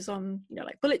hours on, you know,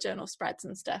 like bullet journal spreads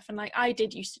and stuff, and like I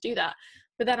did used to do that,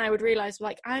 but then I would realize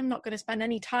like I'm not going to spend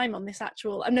any time on this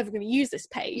I'm never going to use this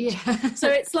page. So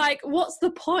it's like, what's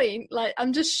the point? Like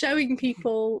I'm just showing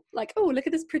people like, oh, look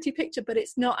at this pretty picture, but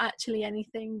it's not actually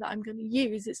anything that I'm going to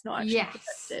use. It's not actually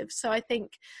productive. So I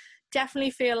think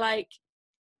definitely feel like,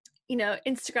 you know,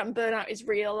 Instagram burnout is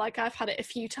real. Like I've had it a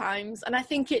few times, and I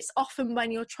think it's often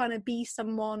when you're trying to be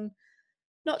someone,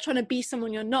 not trying to be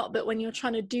someone you're not, but when you're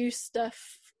trying to do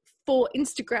stuff for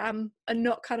Instagram and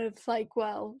not kind of like,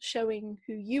 well, showing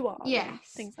who you are.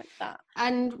 Yes. Things like that.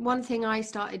 And one thing I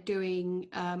started doing,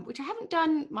 which I haven't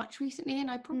done much recently, and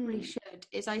I probably should,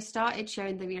 is I started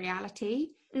showing the reality.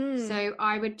 So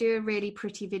I would do a really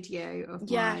pretty video of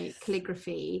my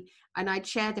calligraphy, and I'd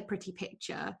share the pretty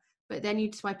picture, but then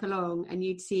you'd swipe along and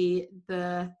you'd see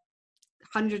the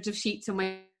hundreds of sheets on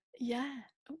my...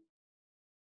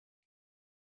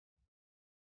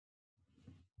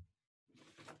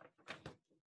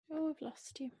 Oh, I've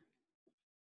lost you.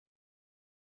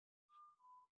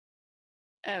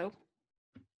 Oh.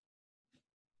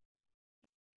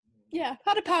 Yeah,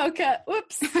 had a power cut.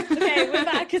 Whoops. Okay, we're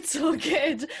back. It's all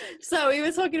good. So we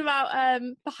were talking about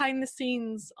behind the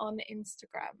scenes on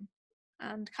Instagram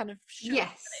and kind of showing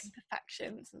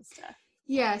imperfections and stuff.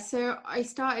 Yeah, so I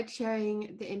started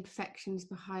showing the imperfections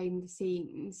behind the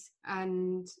scenes,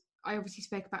 and I obviously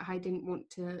spoke about how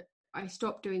I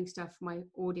stopped doing stuff for my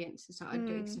audience and started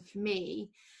doing stuff for me.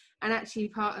 And actually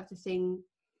part of the thing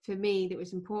for me that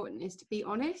was important is to be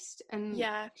honest and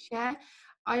share.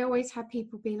 I always had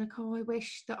people being like, oh, I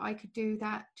wish that I could do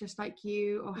that just like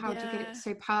you, or how do you get it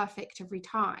so perfect every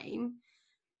time?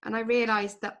 And I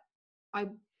realized that I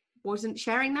wasn't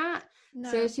sharing that.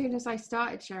 So as soon as I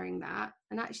started sharing that,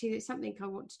 and actually it's something I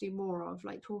want to do more of,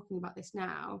 like talking about this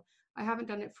now. I haven't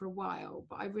done it for a while,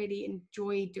 but I really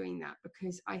enjoyed doing that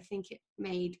because I think it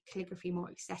made calligraphy more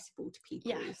accessible to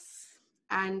people.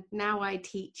 And now I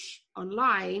teach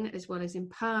online as well as in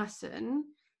person.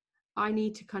 I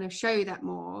need to kind of show that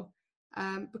more,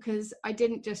 because I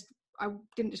didn't just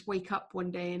wake up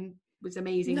one day and was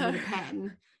amazing with a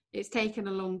pen. It's taken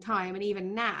a long time, and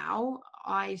even now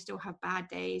I still have bad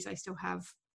days. I still have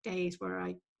days where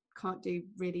I can't do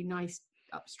really nice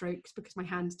upstrokes because my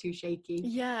hand's too shaky.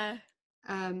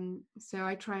 So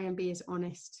I try and be as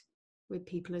honest with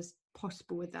people as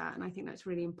possible with that, and I think that's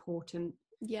really important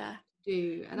to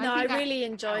do. And I really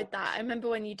enjoyed that. I remember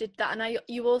when you did that, and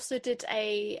you also did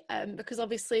a because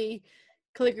obviously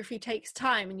calligraphy takes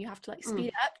time and you have to like speed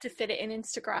it up to fit it in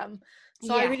Instagram.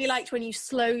 So I really liked when you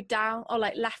slowed down or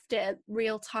like left it at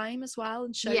real time as well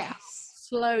and showed how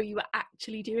slow you were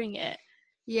actually doing it.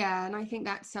 Yeah, and I think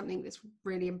that's something that's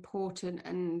really important,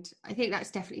 and I think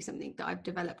that's definitely something that I've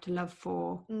developed a love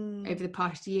for over the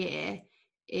past year,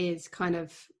 is kind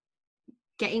of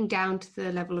getting down to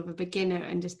the level of a beginner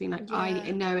and just being like,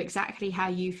 I know exactly how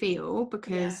you feel,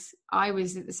 because I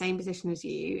was at the same position as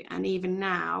you, and even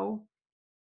now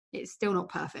it's still not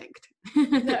perfect.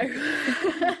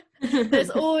 No. There's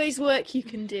always work you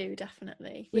can do,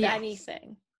 definitely, with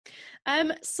anything.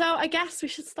 So I guess we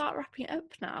should start wrapping it up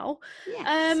now.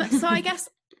 So I guess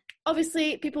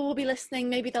obviously people will be listening,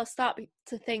 maybe they'll start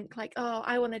to think like, oh,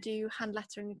 I want to do hand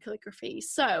lettering and calligraphy.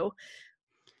 So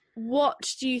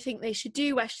what do you think they should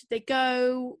do? Where should they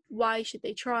go? Why should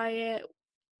they try it?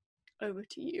 Over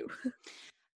to you.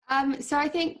 So I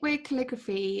think with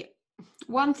calligraphy,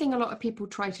 one thing a lot of people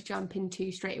try to jump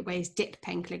into straight away is dip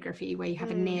pen calligraphy, where you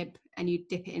have a nib and you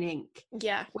dip it in ink,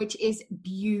 which is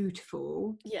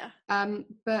beautiful.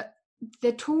 But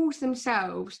the tools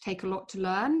themselves take a lot to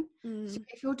learn. So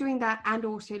if you're doing that and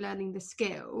also learning the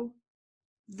skill,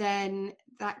 then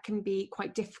that can be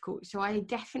quite difficult. So I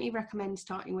definitely recommend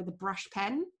starting with a brush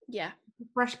pen.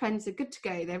 Brush pens are good to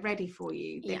go. They're ready for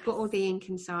you. They've got all the ink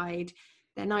inside.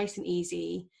 They're nice and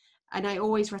easy. And I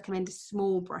always recommend a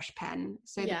small brush pen.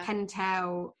 So the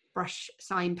Pentel brush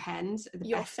sign pens are the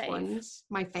best ones.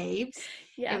 My faves.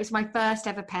 It was my first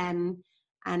ever pen,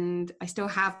 and I still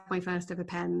have my first ever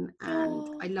pen, and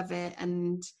I love it.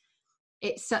 And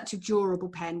it's such a durable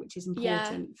pen, which is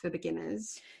important for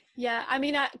beginners. Yeah, I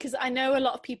mean, because I know a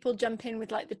lot of people jump in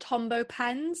with like the Tombow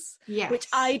pens, Yes. which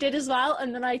I did as well,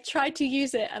 and then I tried to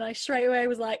use it and I straight away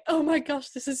was like, oh my gosh,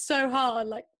 this is so hard,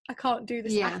 like I can't do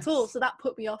this at all. So that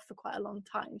put me off for quite a long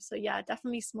time. So yeah,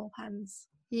 definitely small pens.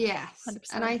 Yes.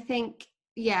 100%. And I think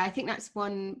that's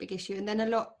one big issue. And then a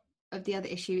lot of the other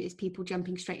issue is people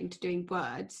jumping straight into doing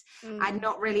words and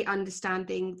not really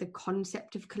understanding the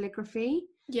concept of calligraphy.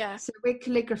 Yeah. So with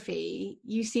calligraphy,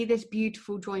 you see this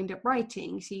beautiful joined up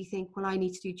writing. So you think, well, I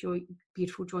need to do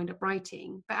beautiful joined up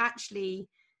writing. But actually,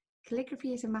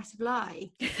 calligraphy is a massive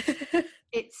lie.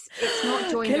 It's not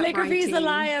joined up writing. Calligraphy is a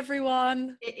lie,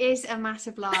 everyone. It is a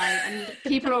massive lie. And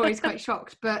people are always quite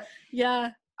shocked. But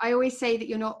yeah, I always say that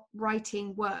you're not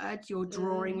writing words, you're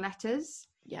drawing letters.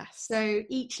 Yes. So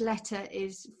each letter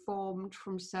is formed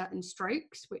from certain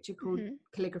strokes, which are called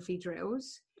calligraphy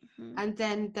drills. And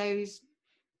then those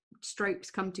strokes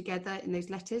come together in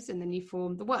those letters and then you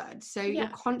form the words. So you're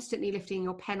constantly lifting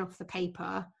your pen off the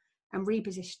paper and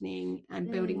repositioning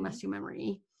and building muscle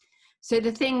memory. So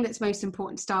the thing that's most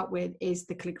important to start with is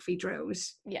the calligraphy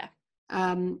drills. Yeah.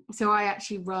 So I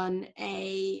actually run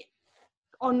a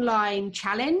online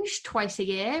challenge twice a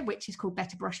year, which is called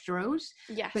Better Brush Drills.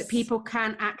 Yes. But people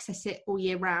can access it all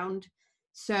year round.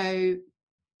 So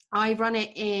I run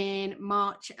it in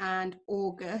March and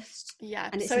August. Yeah.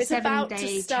 And so it's about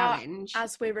to start challenge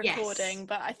as we're recording,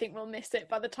 but I think we'll miss it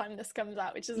by the time this comes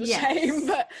out, which is a shame.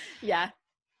 But yeah.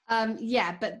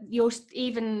 But you'll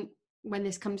even when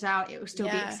this comes out, it will still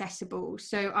be accessible.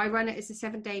 So I run it as a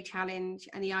 7-day challenge,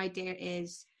 and the idea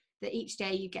is that each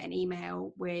day you get an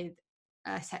email with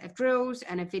a set of drills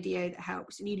and a video that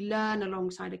helps, and you learn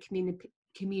alongside a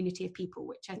community of people,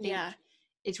 which I think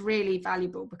is really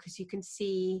valuable because you can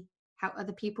see how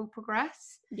other people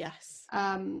progress. Yes.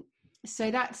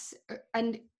 So that's,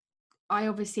 and I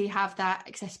obviously have that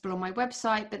accessible on my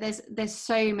website, but there's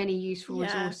so many useful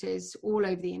resources all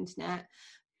over the internet.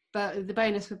 But the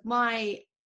bonus with my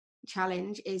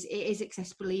challenge is it is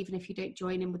accessible even if you don't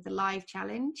join in with the live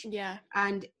challenge. Yeah.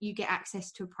 And you get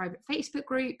access to a private Facebook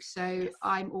group. So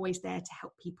I'm always there to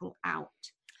help people out.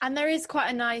 And there is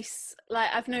quite a nice, like,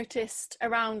 I've noticed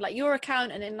around like your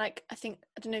account and in like, I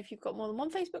don't know if you've got more than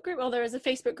one Facebook group, or there is a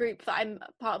Facebook group that I'm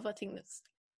part of, I think that's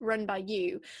run by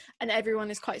you, and everyone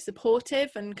is quite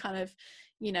supportive and kind of,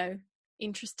 you know,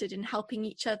 interested in helping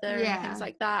each other and things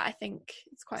like that. I think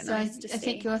it's quite nice to see. I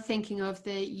think you're thinking of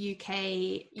the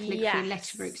UK calligraphy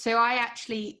letter group. So I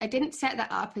didn't set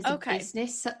that up as a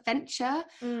business venture.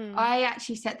 I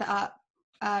actually set that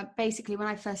up basically when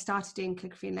I first started doing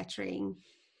calligraphy and lettering,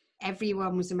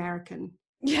 everyone was American.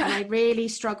 Yeah. And I really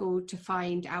struggled to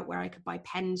find out where I could buy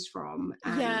pens from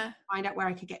and find out where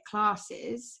I could get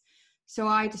classes. So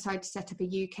I decided to set up a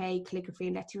UK calligraphy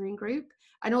and lettering group.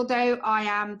 And although I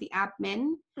am the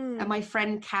admin, and my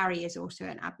friend Carrie is also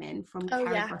an admin from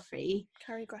Calligraphy.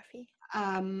 Calligraphy.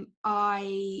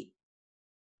 I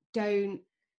don't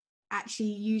actually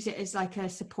use it as like a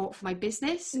support for my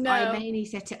business. No. I mainly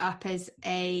set it up as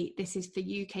this is for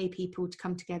UK people to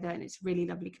come together, and it's a really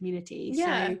lovely community.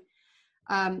 Yeah.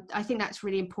 So I think that's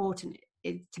really important,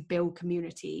 is to build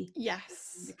community.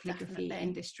 Yes, in the calligraphy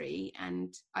industry.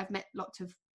 And I've met lots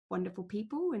of wonderful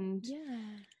people, and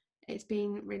it's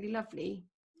been really lovely.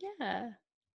 Yeah,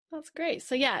 that's great.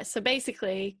 So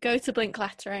basically go to Blink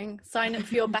Lettering, sign up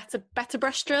for your better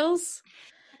brush drills.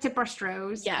 Better brush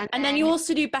drills. Yeah. And then you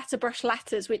also do better brush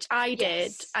letters, which I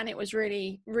did, and it was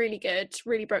really, really good,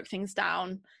 really broke things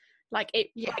down. Like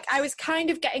I was kind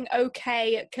of getting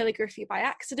okay at calligraphy by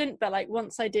accident, but like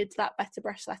once I did that better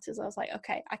brush letters, I was like,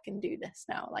 okay, I can do this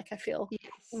now. Like I feel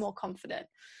more confident.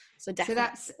 So definitely. So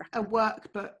that's a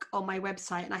workbook on my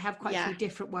website, and I have quite a few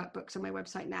different workbooks on my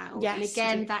website now. Yes, and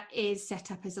again, that is set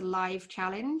up as a live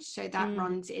challenge. So that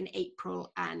runs in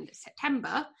April and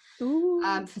September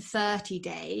for 30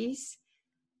 days.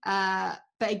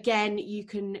 But again, you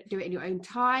can do it in your own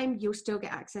time. You'll still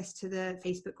get access to the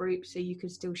Facebook group, so you can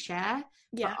still share.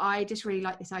 Yeah. But I just really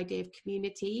like this idea of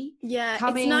community. Yeah,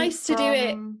 it's nice to do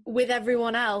it with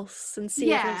everyone else and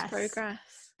see everyone's progress.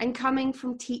 And coming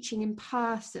from teaching in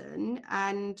person,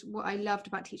 and what I loved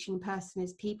about teaching in person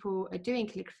is people are doing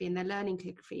calligraphy and they're learning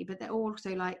calligraphy, but they're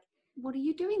also like, what are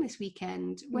you doing this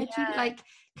weekend? Where do you like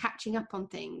catching up on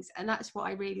things? And that's what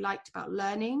I really liked about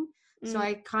learning. So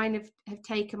I kind of have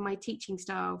taken my teaching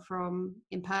style from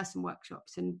in-person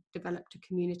workshops and developed a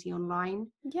community online.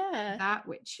 Yeah. That,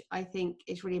 which I think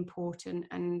is really important.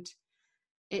 And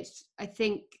I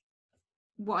think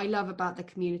what I love about the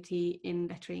community in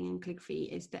lettering and calligraphy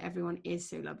is that everyone is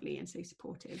so lovely and so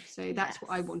supportive. So that's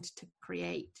what I wanted to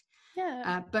create.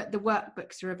 Yeah. But the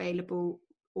workbooks are available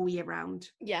all year round.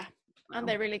 Yeah. And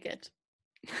they're really good.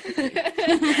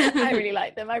 I really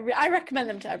like them. I recommend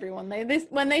them to everyone.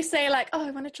 When they say like, oh,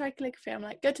 I want to try calligraphy, I'm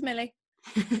like, go to Millie.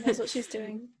 That's what she's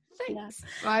doing. Thanks. Yeah.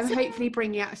 Well, I'm hopefully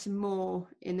bringing out some more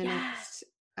in the next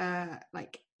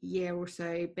like year or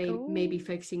so, maybe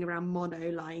focusing around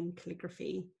monoline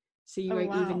calligraphy. So you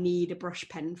won't even need a brush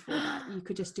pen for that. You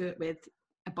could just do it with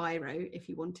a biro if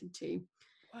you wanted to.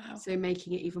 Wow. So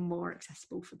making it even more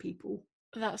accessible for people.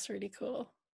 That's really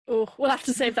cool. Oh, we'll have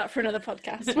to save that for another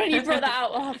podcast. When you brought that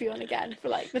out, I'll have you on again for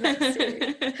like the next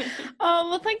series. Oh,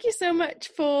 well, thank you so much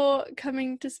for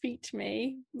coming to speak to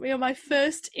me. You're my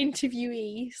first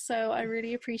interviewee, so I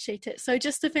really appreciate it. So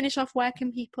just to finish off, where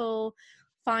can people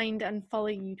find and follow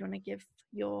you? Do you want to give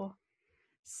your...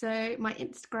 So my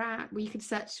Instagram, well, you can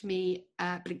search me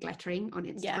Blink Lettering on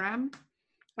Instagram,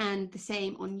 and the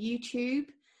same on YouTube.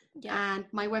 Yeah. And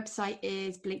my website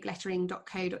is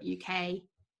blinklettering.co.uk,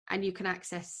 and you can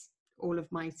access all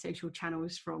of my social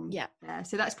channels from there.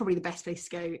 So that's probably the best place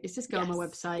to go, is just go on my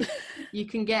website. You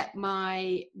can get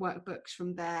my workbooks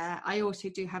from there. I also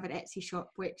do have an Etsy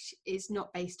shop, which is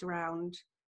not based around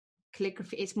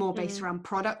calligraphy. It's more based around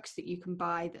products that you can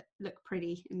buy that look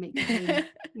pretty and make them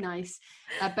nice.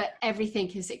 But everything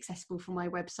is accessible from my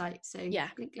website. So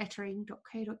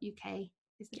blinklettering.co.uk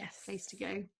is the best place to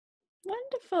go.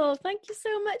 Wonderful. Thank you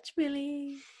so much,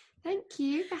 Millie. Thank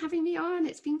you for having me on.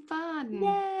 It's been fun.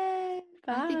 Yay.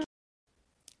 Bye.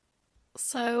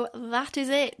 So that is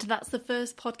it. That's the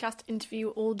first podcast interview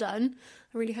all done.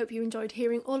 I really hope you enjoyed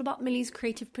hearing all about Millie's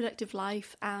creative, productive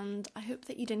life, and I hope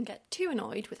that you didn't get too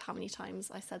annoyed with how many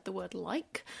times I said the word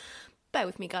like. Bear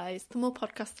with me, guys. The more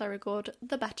podcasts I record,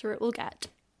 the better it will get.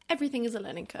 Everything is a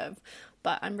learning curve,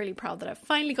 but I'm really proud that I've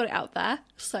finally got it out there.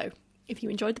 So if you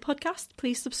enjoyed the podcast,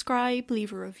 please subscribe,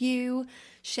 leave a review,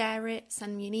 share it,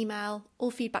 send me an email.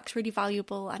 All feedback's really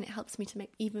valuable and it helps me to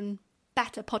make even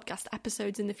better podcast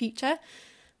episodes in the future.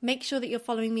 Make sure that you're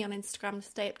following me on Instagram to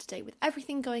stay up to date with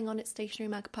everything going on at Stationery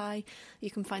Magpie.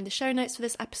 You can find the show notes for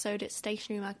this episode at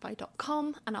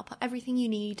stationarymagpie.com, and I'll put everything you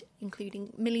need,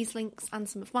 including Millie's links and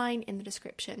some of mine, in the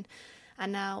description.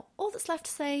 And now, all that's left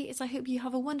to say is I hope you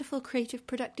have a wonderful, creative,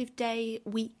 productive day,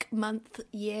 week, month,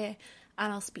 year,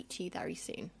 and I'll speak to you very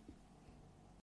soon.